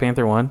as Black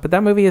Panther 1, but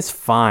that movie is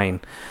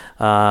fine.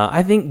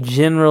 I think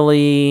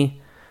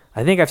generally,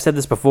 I've said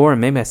this before,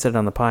 and maybe I said it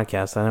on the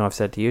podcast. I know I've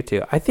said it to you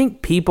too. I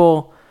think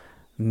people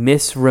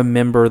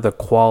misremember the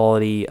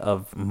quality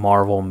of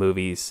Marvel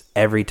movies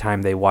every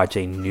time they watch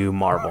a new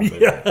Marvel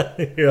movie.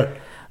 Yeah.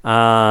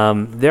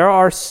 There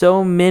are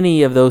so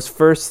many of those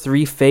first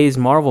 3 phase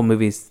Marvel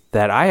movies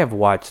that I have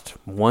watched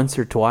once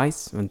or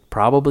twice and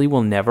probably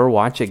will never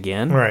watch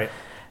again. Right.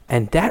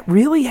 And that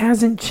really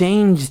hasn't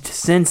changed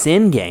since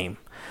Endgame.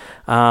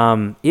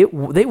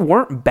 They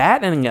weren't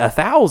batting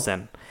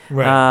 1,000.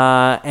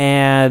 Right.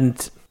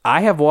 And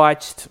I have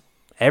watched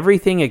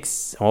everything. I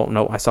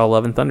saw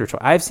Love and Thunder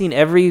twice. I've seen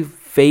every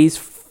Phase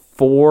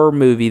 4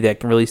 movie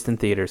that released in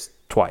theaters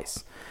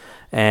twice.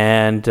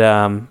 And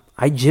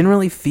I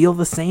generally feel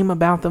the same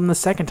about them the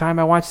second time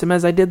I watched them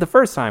as I did the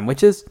first time,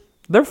 which is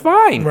they're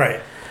fine.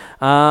 Right.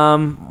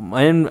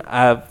 And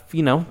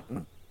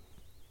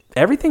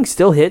everything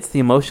still hits. The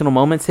emotional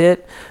moments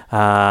hit.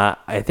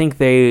 I think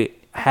they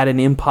had an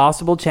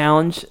impossible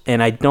challenge,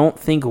 and I don't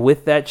think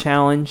with that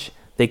challenge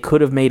they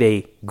could have made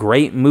a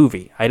great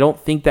movie. I don't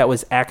think that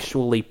was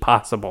actually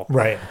possible.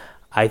 Right.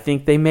 I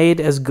think they made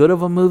as good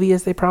of a movie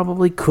as they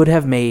probably could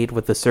have made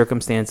with the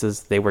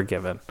circumstances they were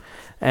given.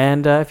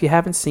 And if you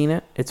haven't seen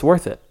it, it's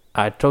worth it.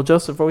 I told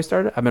Joseph before we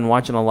started, I've been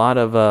watching a lot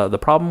of The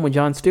Problem with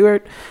Jon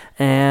Stewart,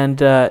 and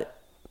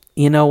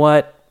you know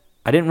what?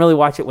 I didn't really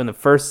watch it when the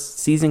first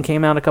season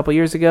came out a couple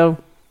years ago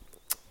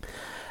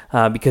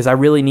because I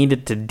really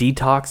needed to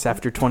detox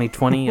after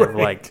 2020 of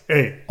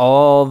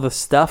all the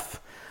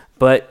stuff.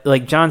 But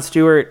like Jon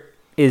Stewart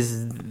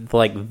is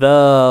like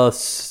the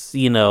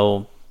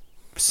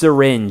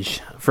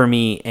syringe for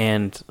me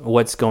and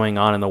what's going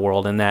on in the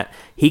world, and that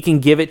he can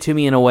give it to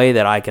me in a way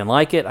that I can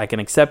like it, I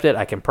can accept it,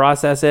 I can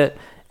process it,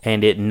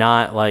 and it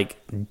not like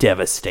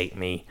devastate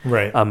me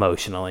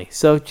emotionally.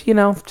 So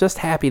just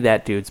happy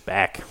that dude's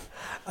back.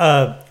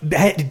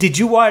 Did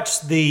you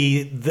watch have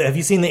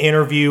you seen the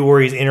interview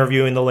where he's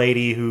interviewing the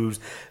lady who's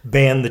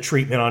banned the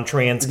treatment on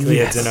trans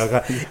kids?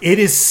 Yes. It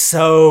is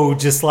so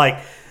just like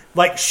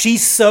she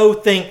so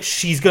thinks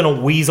she's going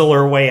to weasel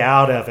her way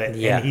out of it.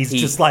 Yeah, and he's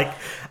just like,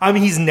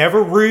 he's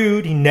never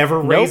rude. He never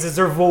raises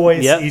her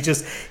voice. Yep.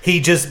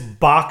 He just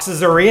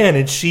boxes her in,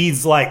 and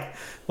she's like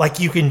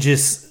you can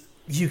just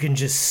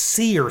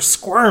see her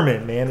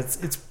squirming, man.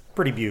 It's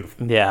pretty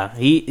beautiful. Yeah,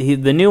 he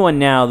the new one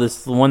now.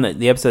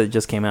 The episode that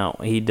just came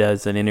out. He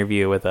does an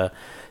interview with a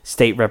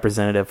state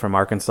representative from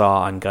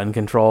Arkansas on gun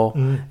control,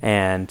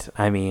 and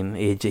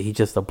he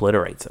just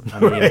obliterates him.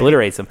 He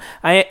obliterates him.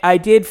 I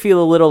did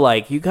feel a little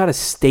like you got a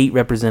state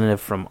representative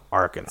from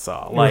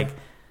Arkansas,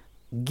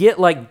 get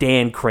like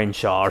Dan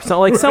Crenshaw or something,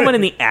 like someone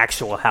in the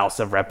actual House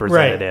of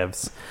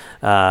Representatives,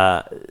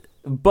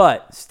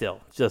 but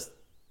still, just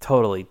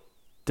totally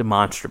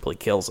demonstrably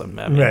kills him.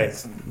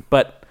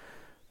 But.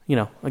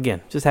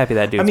 Again, just happy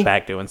that dude's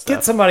back doing stuff.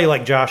 Get somebody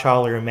like Josh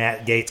Holler and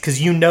Matt Gaetz, because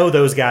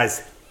those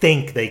guys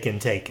think they can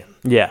take him.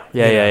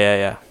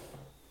 Yeah.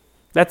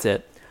 That's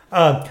it.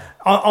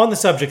 On the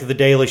subject of The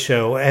Daily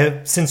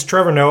Show, since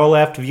Trevor Noah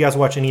left, have you guys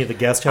watched any of the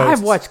guest hosts?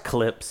 I've watched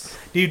clips.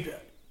 Dude,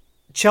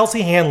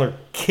 Chelsea Handler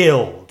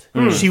killed.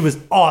 She was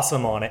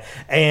awesome on it.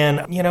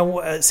 And,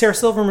 Sarah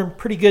Silverman,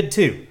 pretty good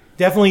too.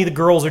 Definitely the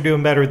girls are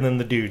doing better than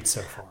the dudes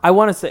so far. I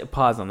want to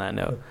pause on that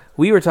note.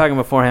 We were talking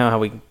beforehand how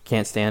we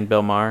can't stand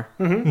Bill Maher.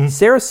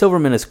 Sarah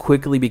Silverman is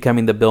quickly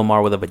becoming the Bill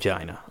Maher with a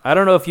vagina. I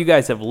don't know if you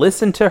guys have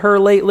listened to her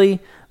lately,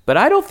 but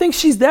I don't think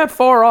she's that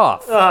far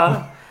off.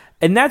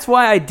 And that's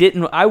why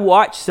I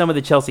watched some of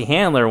the Chelsea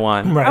Handler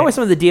one. I watched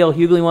some of the D.L.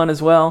 Hughley one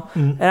as well.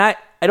 And I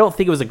don't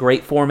think it was a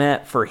great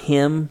format for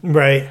him.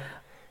 Right.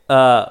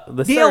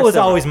 D.L. was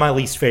always my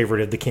least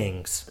favorite of the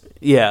Kings.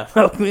 Yeah.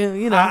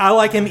 I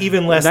like him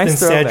even less than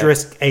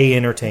Cedric A.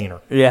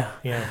 Entertainer. Yeah.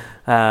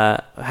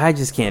 I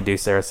just can't do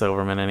Sarah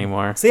Silverman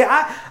anymore. See,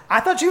 I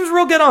thought she was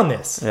real good on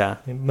this. Yeah.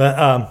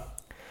 But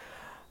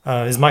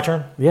is it my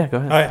turn? Yeah, go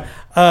ahead.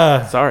 All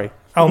right. Sorry.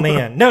 Oh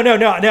man. No.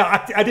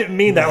 I didn't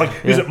mean that.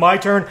 Like, is it my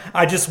turn?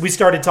 We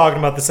started talking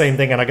about the same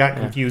thing, and I got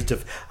confused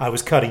if I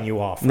was cutting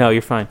you off. No,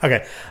 you're fine.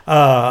 Okay.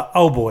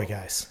 Oh boy,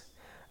 guys.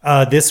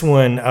 This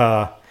one,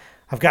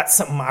 I've got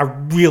something I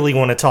really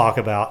want to talk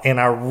about,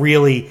 and I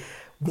really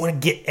want to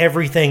get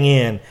everything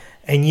in.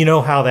 And you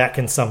know how that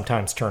can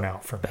sometimes turn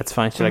out for me. That's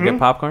fine. Should I get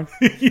popcorn?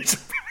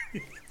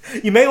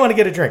 You may want to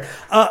get a drink.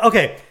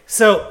 Okay,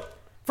 so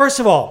first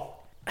of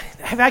all,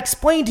 have I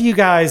explained to you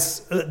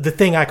guys the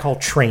thing I call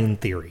train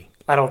theory?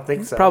 I don't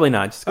think so. Probably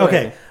not. Just go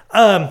ahead.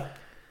 Okay.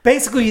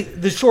 Basically,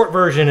 the short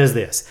version is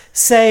this.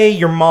 Say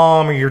your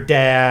mom or your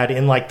dad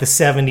in like the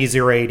 70s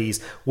or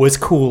 80s was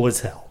cool as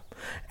hell.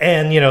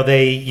 And,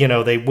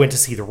 they went to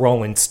see the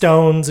Rolling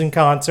Stones in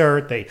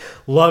concert. They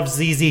loved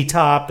ZZ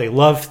Top. They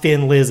loved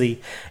Thin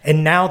Lizzy.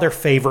 And now their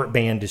favorite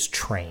band is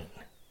Train.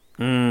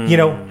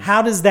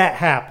 How does that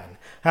happen?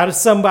 How does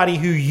somebody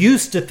who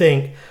used to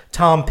think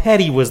Tom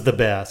Petty was the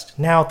best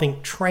now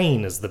think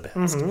Train is the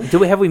best?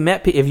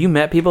 Have you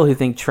met people who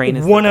think Train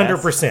is 100%.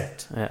 the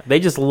best? Yeah, they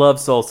just love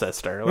Soul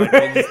Sister. Like,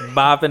 they're just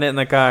bopping it in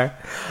the car.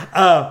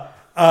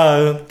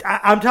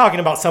 I'm talking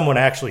about someone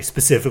actually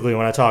specifically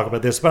when I talk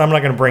about this, but I'm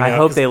not going to bring it up. I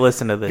hope they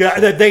listen to this.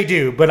 Yeah, they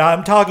do, but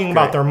I'm talking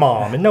about their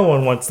mom, and no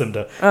one wants them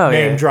to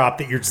name drop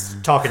that you're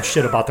just talking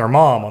shit about their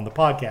mom on the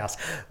podcast.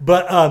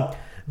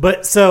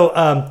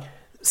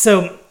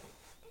 So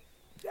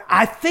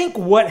I think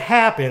what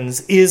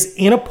happens is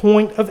in a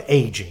point of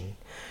aging,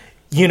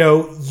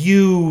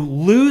 you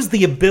lose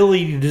the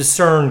ability to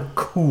discern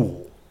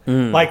cool,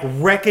 like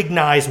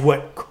recognize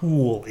what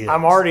cool is.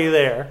 I'm already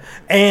there.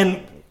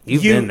 And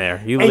You've been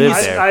there. You live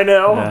there. I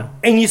know. Yeah.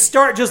 And you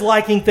start just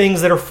liking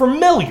things that are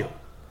familiar.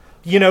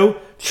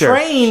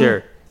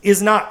 Train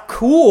is not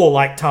cool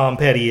like Tom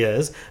Petty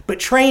is, but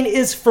Train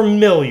is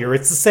familiar.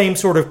 It's the same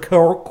sort of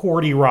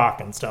chordy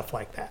rock and stuff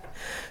like that.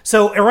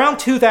 So around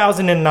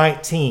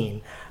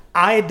 2019,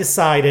 I had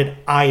decided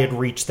I had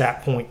reached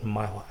that point in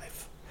my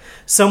life.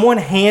 Someone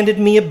handed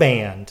me a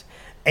band,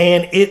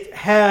 and it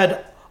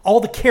had all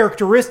the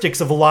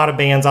characteristics of a lot of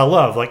bands I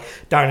love, like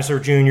Dinosaur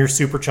Jr.,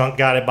 Superchunk,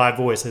 Guided by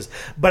Voices.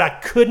 But I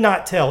could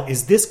not tell,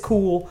 is this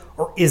cool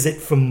or is it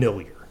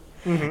familiar?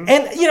 Mm-hmm.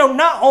 And,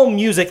 not all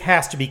music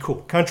has to be cool.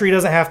 Country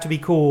doesn't have to be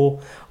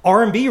cool.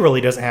 R&B really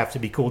doesn't have to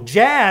be cool.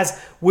 Jazz,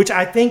 which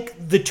I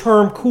think the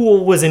term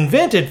cool was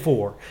invented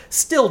for,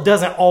 still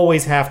doesn't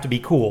always have to be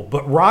cool.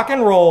 But rock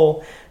and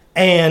roll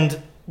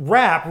and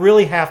rap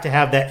really have to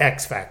have that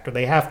X factor.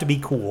 They have to be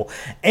cool.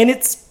 And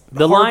it's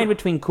the line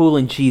between cool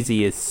and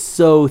cheesy is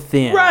so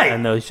thin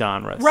in those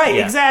genres. Right,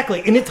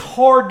 exactly. And it's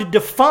hard to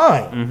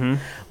define. Mm-hmm.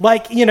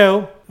 Like,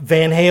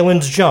 Van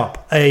Halen's Jump,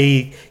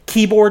 a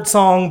keyboard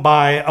song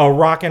by a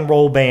rock and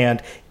roll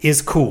band,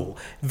 is cool.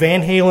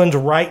 Van Halen's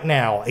Right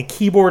Now, a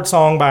keyboard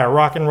song by a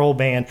rock and roll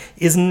band,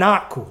 is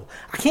not cool.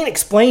 I can't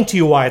explain to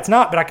you why it's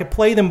not, but I could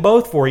play them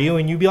both for you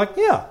and you'd be like,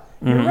 yeah,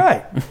 you're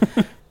right.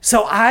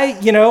 So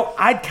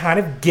I'd kind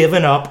of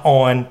given up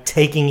on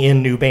taking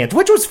in new bands,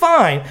 which was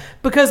fine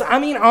because,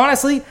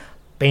 honestly,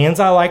 bands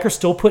I like are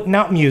still putting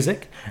out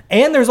music,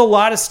 and there's a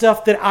lot of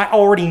stuff that I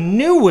already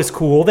knew was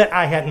cool that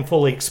I hadn't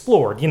fully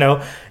explored.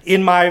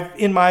 In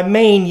my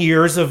main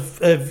years of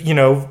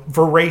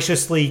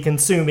voraciously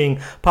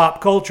consuming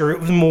pop culture, it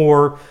was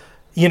more,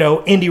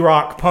 indie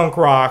rock, punk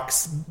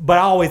rocks, but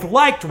I always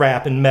liked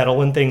rap and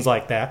metal and things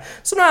like that.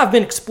 So now I've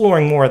been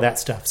exploring more of that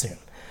stuff soon.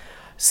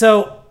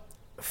 So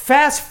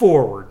fast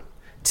forward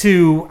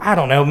to, I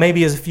don't know,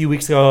 maybe as a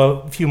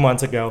few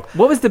months ago.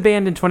 What was the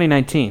band in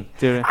 2019?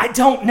 I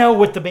don't know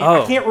what the band...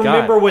 I can't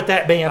remember what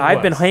that band was.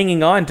 I've been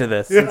hanging on to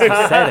this since you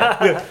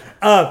said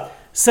it.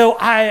 So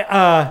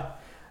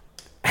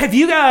have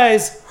you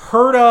guys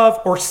heard of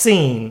or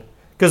seen,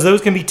 because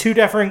those can be two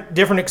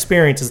different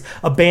experiences,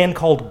 a band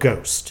called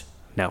Ghost?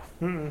 No.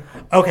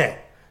 Okay.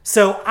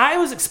 So I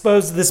was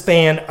exposed to this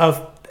band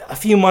a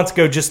few months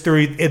ago just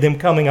through them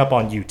coming up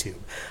on YouTube.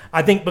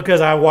 I think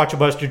because I watch a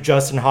bunch of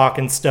Justin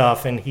Hawkins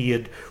stuff and he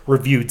had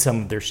reviewed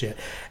some of their shit.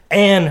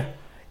 And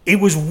it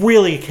was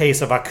really a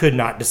case of I could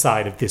not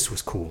decide if this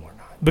was cool or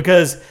not.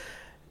 Because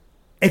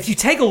if you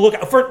take a look,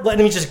 let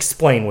me just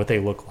explain what they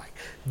look like.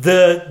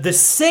 The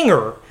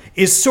singer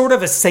is sort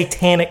of a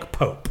satanic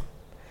pope.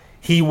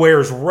 He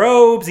wears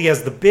robes, he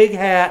has the big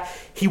hat,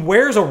 he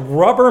wears a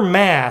rubber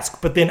mask,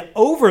 but then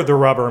over the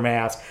rubber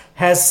mask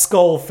has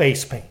skull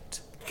face paint.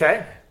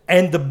 Okay.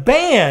 And the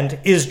band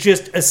is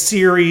just a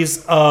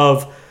series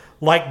of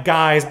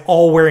guys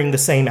all wearing the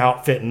same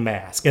outfit and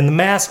mask. And the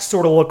masks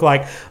sort of look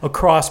like a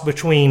cross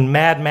between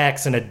Mad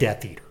Max and a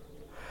Death Eater.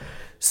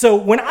 So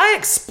when I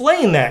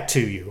explain that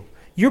to you,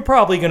 you're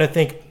probably going to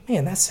think,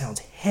 man, that sounds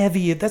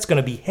heavy. That's going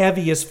to be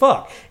heavy as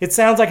fuck. It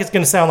sounds like it's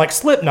going to sound like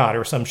Slipknot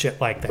or some shit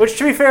like that. Which,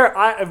 to be fair,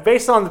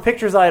 based on the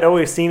pictures I had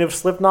always seen of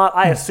Slipknot,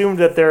 I assumed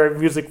that their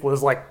music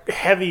was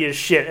heavy as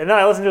shit. And then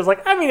I listened to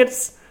it,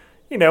 it's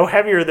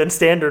heavier than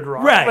standard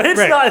rock. Right, but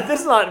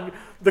it's not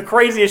the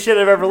craziest shit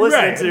I've ever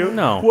listened to.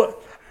 No. Well,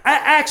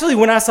 actually,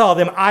 when I saw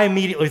them, I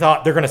immediately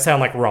thought they're going to sound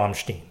like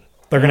Rammstein.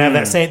 They're going to have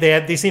that same.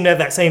 They seem to have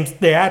that same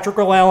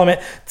theatrical element.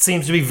 It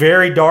seems to be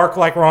very dark,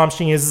 like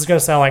Rammstein is. This is going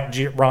to sound like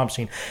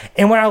Rammstein.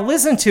 And when I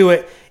listened to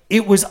it,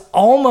 it was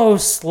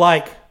almost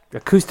like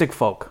acoustic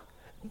folk.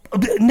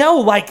 No,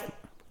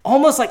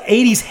 almost like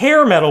 80s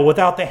hair metal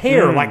without the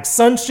hair, like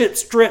Sunset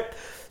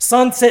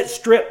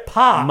Strip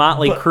pop.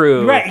 Motley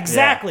Crue. Right,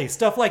 exactly. Yeah.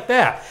 Stuff like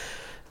that.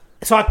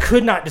 So I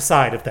could not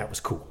decide if that was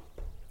cool.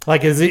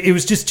 It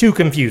was just too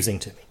confusing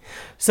to me.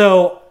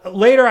 So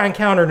later I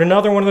encountered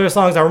another one of their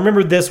songs. I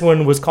remember this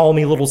one was Call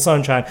Me Little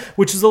Sunshine,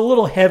 which is a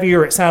little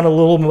heavier. It sounded a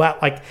little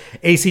like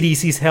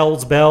AC/DC's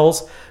Hell's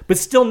Bells, but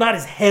still not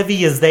as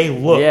heavy as they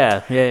looked.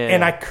 Yeah.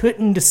 And I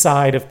couldn't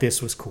decide if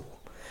this was cool.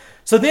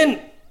 So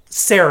then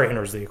Sarah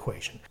enters the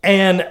equation.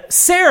 And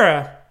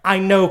Sarah, I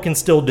know, can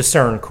still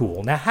discern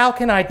cool. Now, how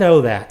can I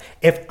know that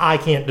if I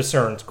can't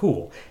discern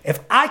cool? If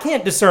I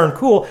can't discern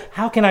cool,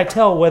 how can I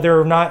tell whether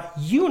or not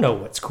you know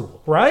what's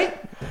cool, right?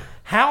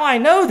 How I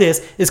know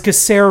this is because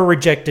Sarah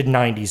rejected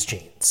 90s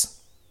jeans.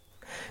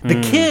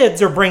 The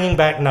kids are bringing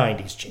back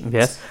 90s jeans.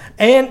 Yes.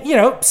 And,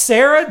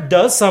 Sarah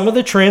does some of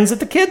the trends that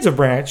the kids are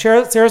bringing.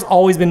 Sarah's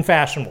always been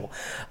fashionable.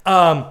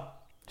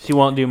 She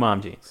won't do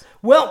mom jeans.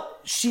 Well,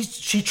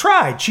 she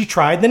tried. She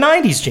tried the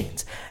 90s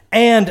jeans.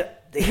 And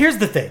here's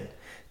the thing.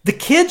 The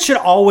kids should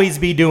always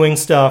be doing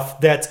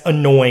stuff that's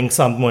annoying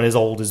someone as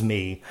old as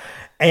me.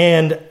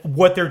 And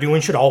what they're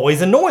doing should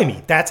always annoy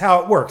me. That's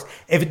how it works.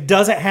 If it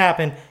doesn't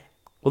happen...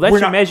 Well,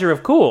 that's your measure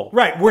of cool.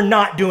 Right. We're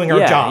not doing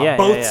our job.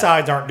 Both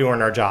sides aren't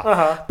doing our job.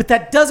 Uh-huh. But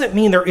that doesn't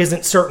mean there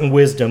isn't certain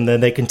wisdom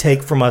that they can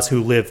take from us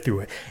who lived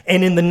through it.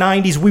 And in the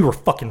 90s, we were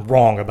fucking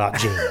wrong about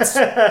jeans.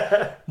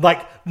 The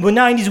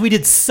 90s, we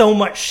did so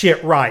much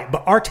shit right,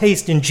 but our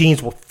taste in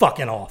jeans were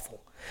fucking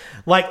awful.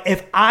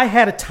 If I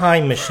had a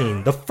time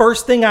machine, the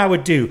first thing I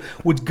would do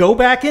would go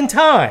back in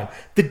time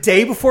the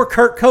day before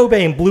Kurt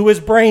Cobain blew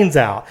his brains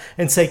out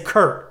and say,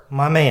 Kurt,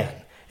 my man,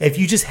 if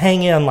you just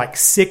hang in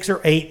 6 or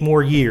 8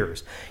 more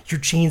years, your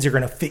jeans are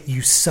going to fit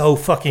you so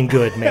fucking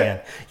good, man.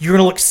 You're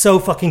going to look so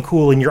fucking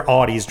cool in your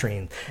Audis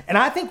dreams. And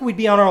I think we'd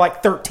be on our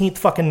 13th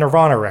fucking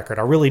Nirvana record.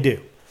 I really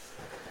do.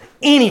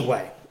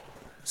 Anyway,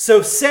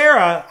 So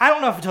Sarah, I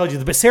don't know if I told you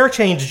this, but Sarah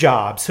changed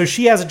jobs. So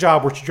she has a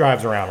job where she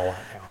drives around a lot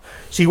now.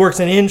 She works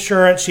in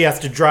insurance. She has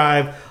to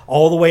drive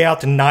all the way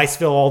out to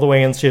Niceville, all the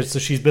way in shit. So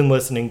she's been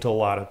listening to a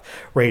lot of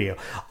radio.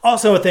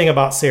 Also, a thing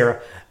about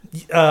Sarah,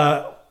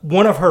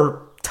 one of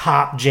her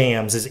top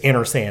jams is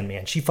Enter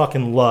Sandman. She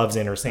fucking loves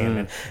Enter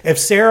Sandman. If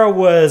Sarah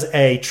was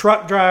a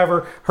truck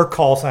driver, her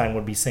call sign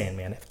would be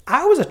Sandman. If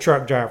I was a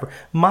truck driver,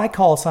 my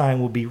call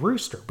sign would be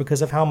Rooster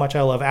because of how much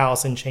I love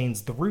Alice in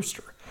Chains' The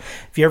Rooster.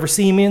 If you ever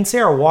see me and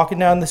Sarah walking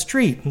down the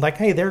street, I'm like,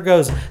 hey, there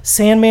goes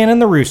Sandman and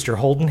the Rooster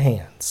holding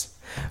hands.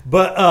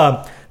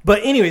 But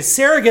anyways,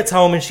 Sarah gets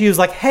home and she was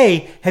like,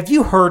 hey, have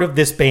you heard of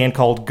this band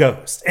called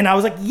Ghost? And I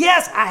was like,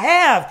 yes, I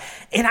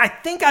have. And I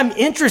think I'm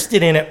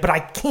interested in it, but I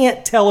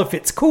can't tell if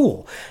it's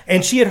cool.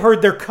 And she had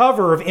heard their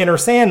cover of Enter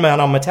Sandman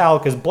on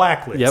Metallica's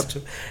Blacklist.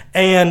 Yep.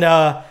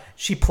 And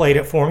she played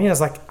it for me. I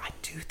was like, I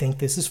do think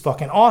this is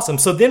fucking awesome.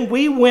 So then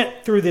we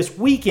went through this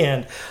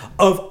weekend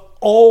of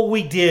all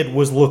we did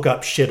was look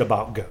up shit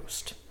about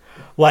Ghost.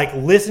 Like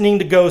listening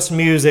to Ghost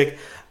music.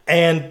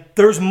 And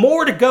there's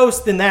more to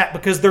Ghost than that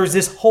because there's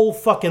this whole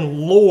fucking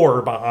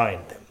lore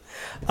behind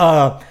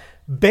them.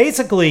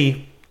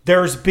 Basically,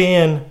 there's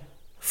been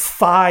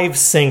 5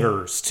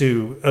 singers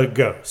to a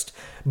Ghost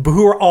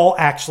who are all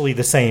actually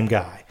the same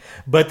guy.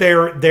 But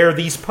they're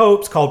these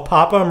popes called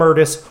Papa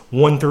Emeritus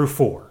 1 through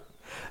 4.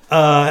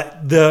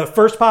 The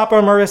first Papa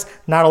Emeritus,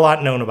 not a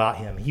lot known about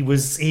him. He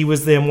was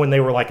them when they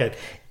were like a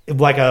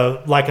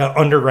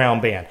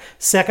underground band.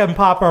 Second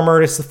Papa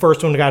Emeritus, the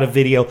first one that got a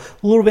video, a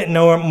little bit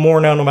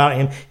more known about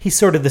him. He's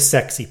sort of the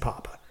sexy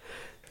Papa.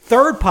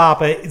 Third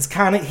Papa is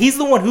he's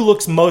the one who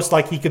looks most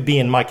like he could be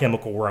in My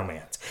Chemical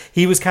Romance.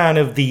 He was kind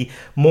of the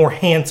more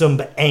handsome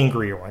but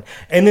angrier one.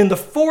 And then the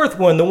fourth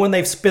one, the one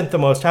they've spent the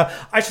most time.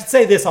 I should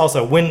say this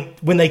also,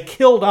 when they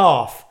killed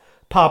off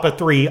Papa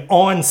 3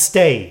 on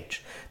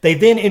stage, they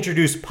then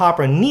introduced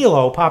Papa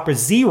Nilo, Papa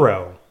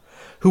Zero,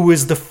 who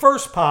was the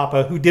first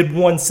Papa who did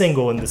one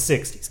single in the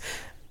 60s.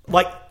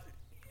 Like,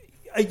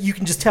 you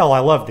can just tell I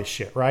love this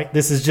shit, right?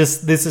 This is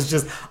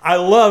just, I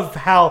love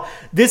how,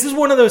 this is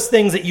one of those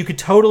things that you could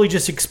totally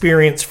just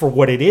experience for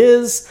what it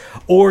is,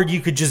 or you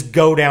could just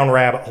go down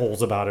rabbit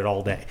holes about it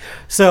all day.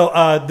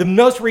 So, the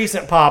most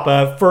recent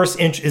Papa first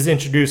is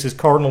introduced as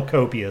Cardinal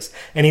Copius,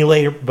 and he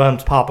later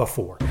becomes Papa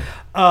 4.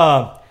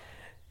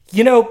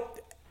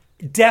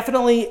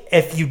 Definitely,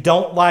 if you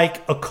don't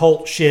like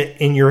occult shit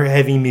in your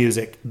heavy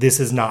music, this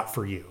is not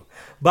for you.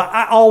 But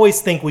I always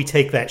think we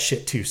take that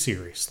shit too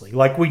seriously.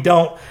 Like, we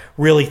don't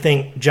really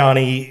think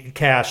Johnny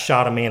Cash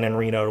shot a man in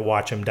Reno to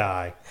watch him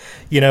die.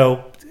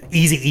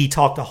 Eazy-E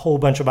talked a whole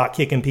bunch about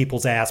kicking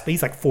people's ass, but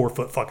he's like 4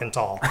 foot fucking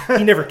tall.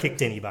 He never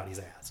kicked anybody's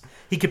ass.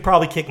 He could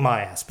probably kick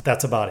my ass, but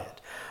that's about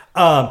it.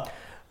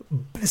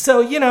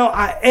 So,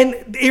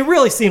 and it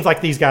really seems like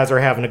these guys are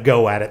having a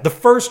go at it. The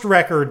first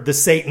record, the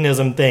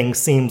Satanism thing,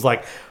 seems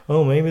like,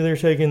 oh, maybe they're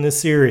taking this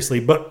seriously.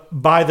 But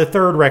by the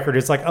third record,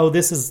 it's like, oh,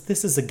 this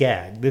is a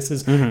gag. This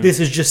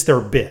is just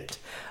their bit.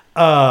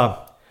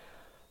 But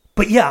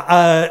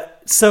yeah,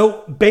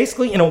 so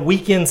basically in a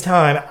weekend's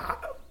time,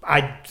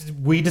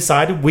 we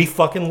decided we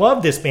fucking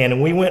love this band,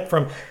 and we went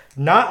from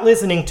not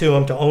listening to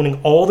them to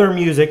owning all their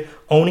music,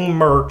 owning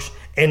merch,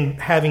 and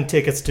having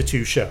tickets to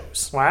 2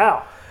 shows.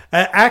 Wow.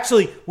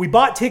 Actually, we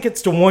bought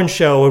tickets to one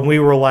show, and we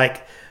were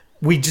like,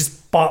 we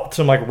just bought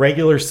some like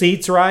regular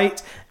seats,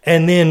 right?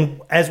 And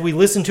then as we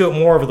listened to it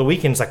more over the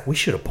weekend, it's like, we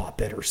should have bought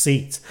better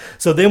seats.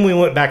 So then we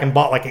went back and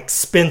bought like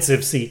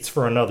expensive seats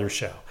for another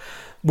show.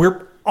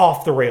 We're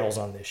off the rails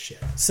on this shit.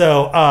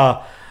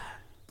 So,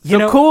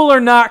 cool or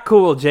not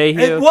cool,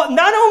 Jehu? Well,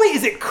 not only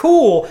is it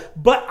cool,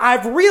 but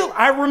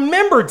I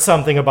remembered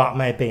something about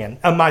my band,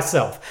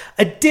 myself.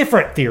 A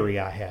different theory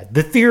I had.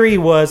 The theory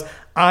was,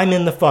 I'm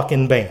in the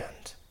fucking band.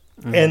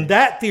 Mm-hmm. And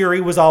that theory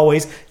was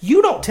always,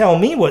 you don't tell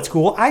me what's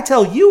cool, I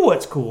tell you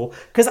what's cool,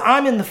 because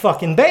I'm in the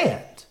fucking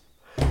band.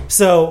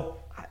 So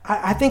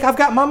I think I've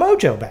got my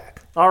mojo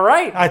back. All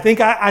right. I think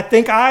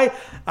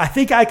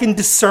I can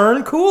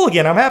discern cool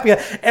again. I'm happy.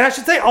 And I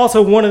should say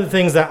also, one of the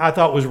things that I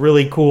thought was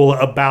really cool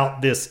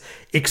about this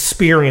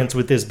experience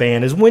with this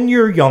band is when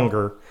you're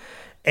younger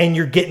and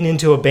you're getting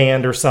into a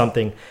band or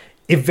something,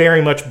 it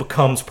very much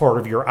becomes part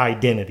of your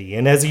identity.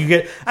 And as you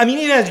get,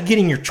 even as you get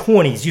in your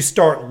 20s, you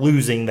start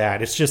losing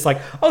that. It's just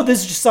like, oh, this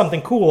is just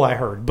something cool I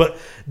heard. But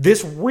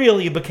this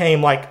really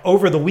became like,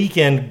 over the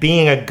weekend,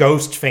 being a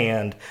Ghost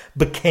fan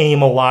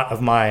became a lot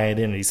of my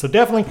identity. So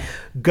definitely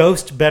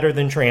Ghost better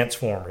than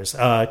Transformers.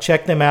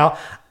 Check them out.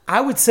 I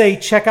would say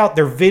check out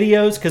their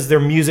videos, because their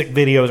music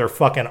videos are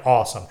fucking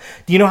awesome.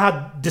 Do you know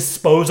how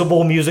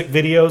disposable music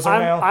videos are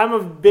now? I'm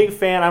a big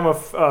fan. I'm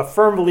a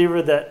firm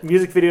believer that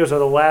music videos are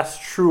the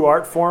last true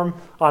art form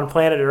on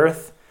planet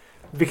Earth,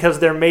 because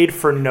they're made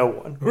for no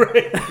one.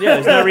 Right. Yeah,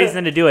 there's no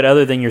reason to do it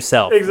other than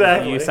yourself.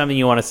 Exactly. Something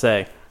you want to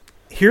say.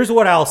 Here's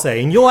what I'll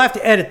say, and you'll have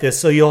to edit this,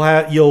 so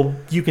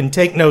you can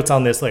take notes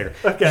on this later.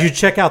 Okay. You should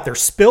check out their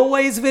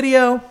Spillways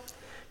video.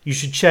 You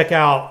should check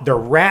out their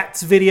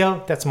Rats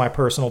video. That's my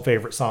personal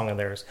favorite song of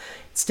theirs.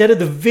 Instead of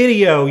the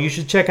video, you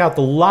should check out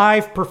the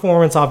live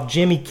performance off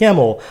Jimmy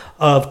Kimmel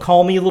of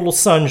Call Me a Little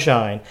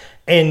Sunshine.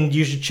 And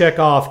you should check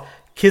off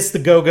Kiss the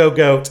Go-Go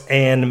Goat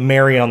and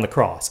Mary on the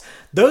Cross.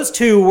 Those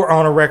two were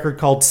on a record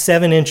called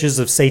 7 Inches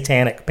of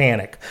Satanic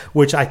Panic,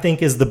 which I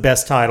think is the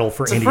best title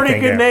for anything. It's a pretty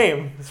good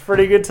name. It's a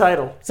pretty good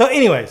title. So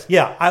anyways,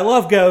 yeah, I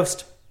love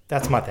Ghost.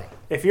 That's my thing.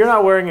 If you're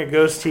not wearing a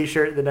Ghost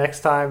t-shirt the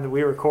next time that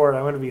we record,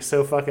 I'm going to be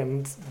so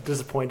fucking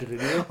disappointed in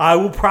you. I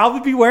will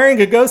probably be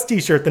wearing a Ghost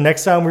t-shirt the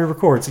next time we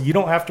record, so you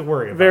don't have to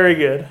worry about it. Very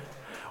good.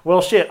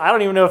 Well, shit, I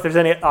don't even know if there's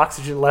any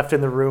oxygen left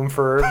in the room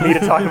for me to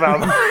talk about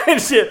my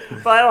shit,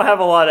 but I don't have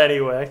a lot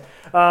anyway.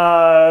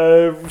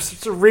 Started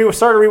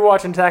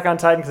rewatching Attack on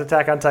Titan because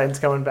Attack on Titan's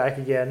coming back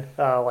again,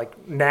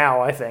 like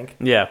now, I think.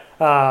 Yeah.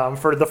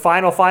 For the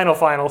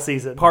final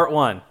season. Part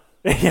 1.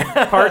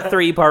 Part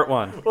 3, Part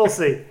 1. We'll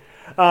see.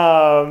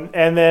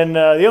 And then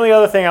the only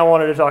other thing I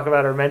wanted to talk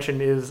about or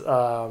mention is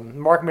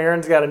Mark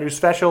Maron's got a new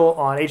special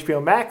on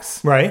HBO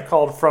Max, right?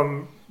 Called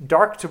From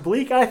Dark to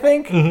Bleak, I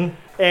think. Mm-hmm.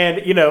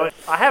 And you know,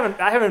 I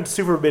haven't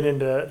super been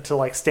into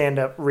like stand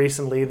up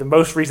recently. The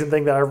most recent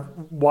thing that I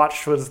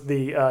watched was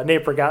the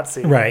Nate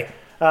Bargatze, right?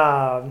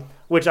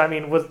 Which I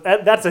mean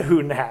that's a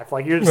hoot and a half.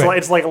 Like you're just like,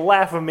 it's like a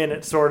laugh a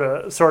minute sort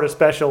of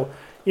special.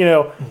 You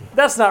know,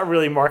 that's not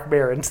really Mark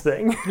Maron's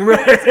thing.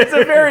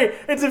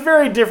 It's a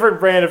very different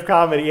brand of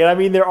comedy. And I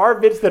mean, there are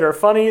bits that are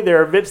funny,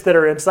 there are bits that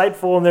are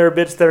insightful, and there are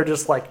bits that are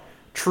just like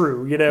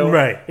true. You know,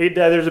 right?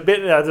 There's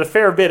a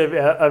fair bit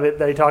of it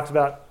that he talks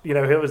about. You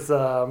know, it was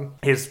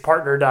his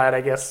partner died,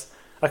 I guess,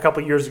 a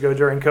couple years ago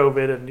during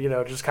COVID, and you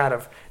know, just kind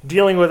of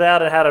dealing with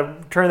that and how to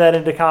turn that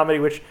into comedy,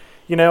 which.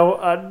 You know,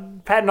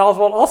 Patton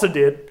Oswalt also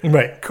did,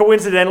 right?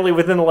 Coincidentally,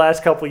 within the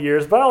last couple of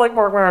years, but I like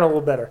Mark Maron a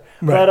little better.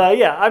 Right. But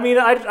yeah, I mean,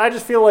 I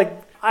just feel like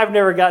I've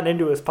never gotten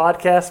into his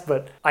podcast,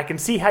 but I can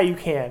see how you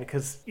can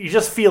because you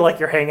just feel like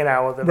you're hanging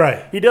out with him.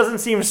 Right. He doesn't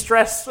seem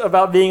stressed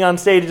about being on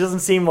stage. It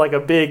doesn't seem like a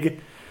big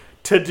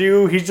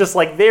to-do. He's just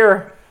like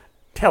there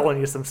telling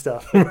you some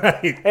stuff.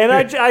 Right. And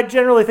I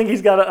generally think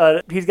he's got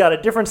a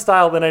different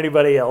style than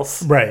anybody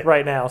else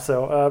right now.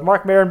 So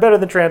Mark Maron, better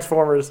than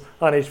Transformers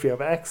on HBO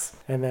Max.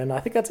 And then I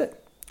think that's it.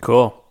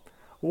 Cool.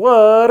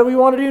 What do we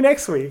want to do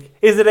next week?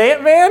 Is it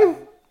Ant-Man?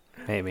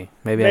 Maybe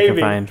I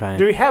can find.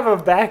 Do we have a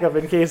backup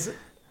in case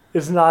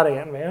it's not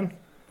Ant-Man?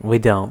 We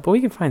don't, but we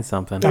can find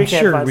something. I'm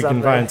sure we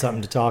can find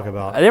something to talk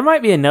about. There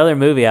might be another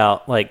movie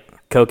out, like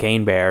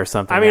Cocaine Bear or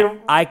something. I mean,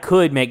 I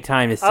could make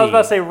time to see. I was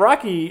about to say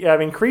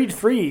Creed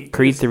 3.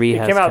 Creed 3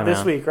 has came out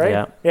this week,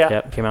 right?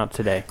 Yep, came out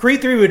today.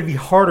 Creed 3 would be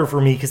harder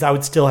for me because I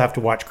would still have to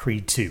watch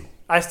Creed 2.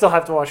 I still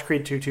have to watch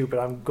Creed 2 too, but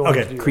I'm going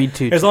to do Creed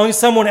 2. As long as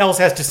someone else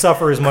has to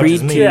suffer as much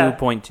as me. Creed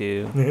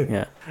 2.2.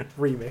 Yeah.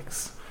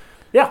 Remix.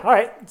 Yeah, all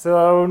right.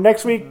 So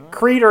next week,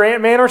 Creed or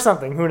Ant-Man or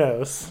something. Who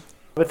knows?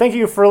 But thank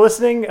you for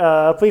listening.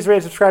 Please rate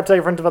and subscribe, tell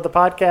your friends about the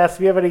podcast. If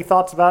you have any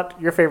thoughts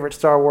about your favorite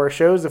Star Wars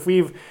shows, if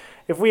we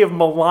have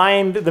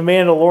maligned The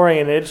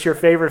Mandalorian and it's your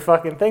favorite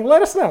fucking thing,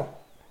 let us know.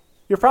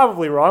 You're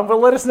probably wrong, but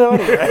let us know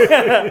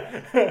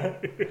anyway.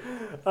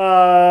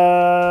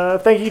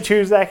 Thank you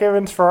to Zach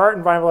Evans for art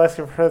and Brian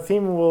Velasquez for the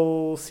theme.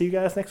 We'll see you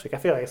guys next week. I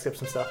feel like I skipped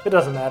some stuff. It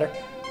doesn't matter.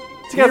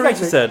 See you guys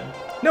next week. Said.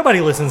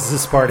 Nobody listens to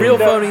this part.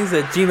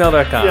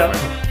 Realphonies@gmail.com.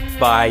 Yeah.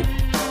 Bye.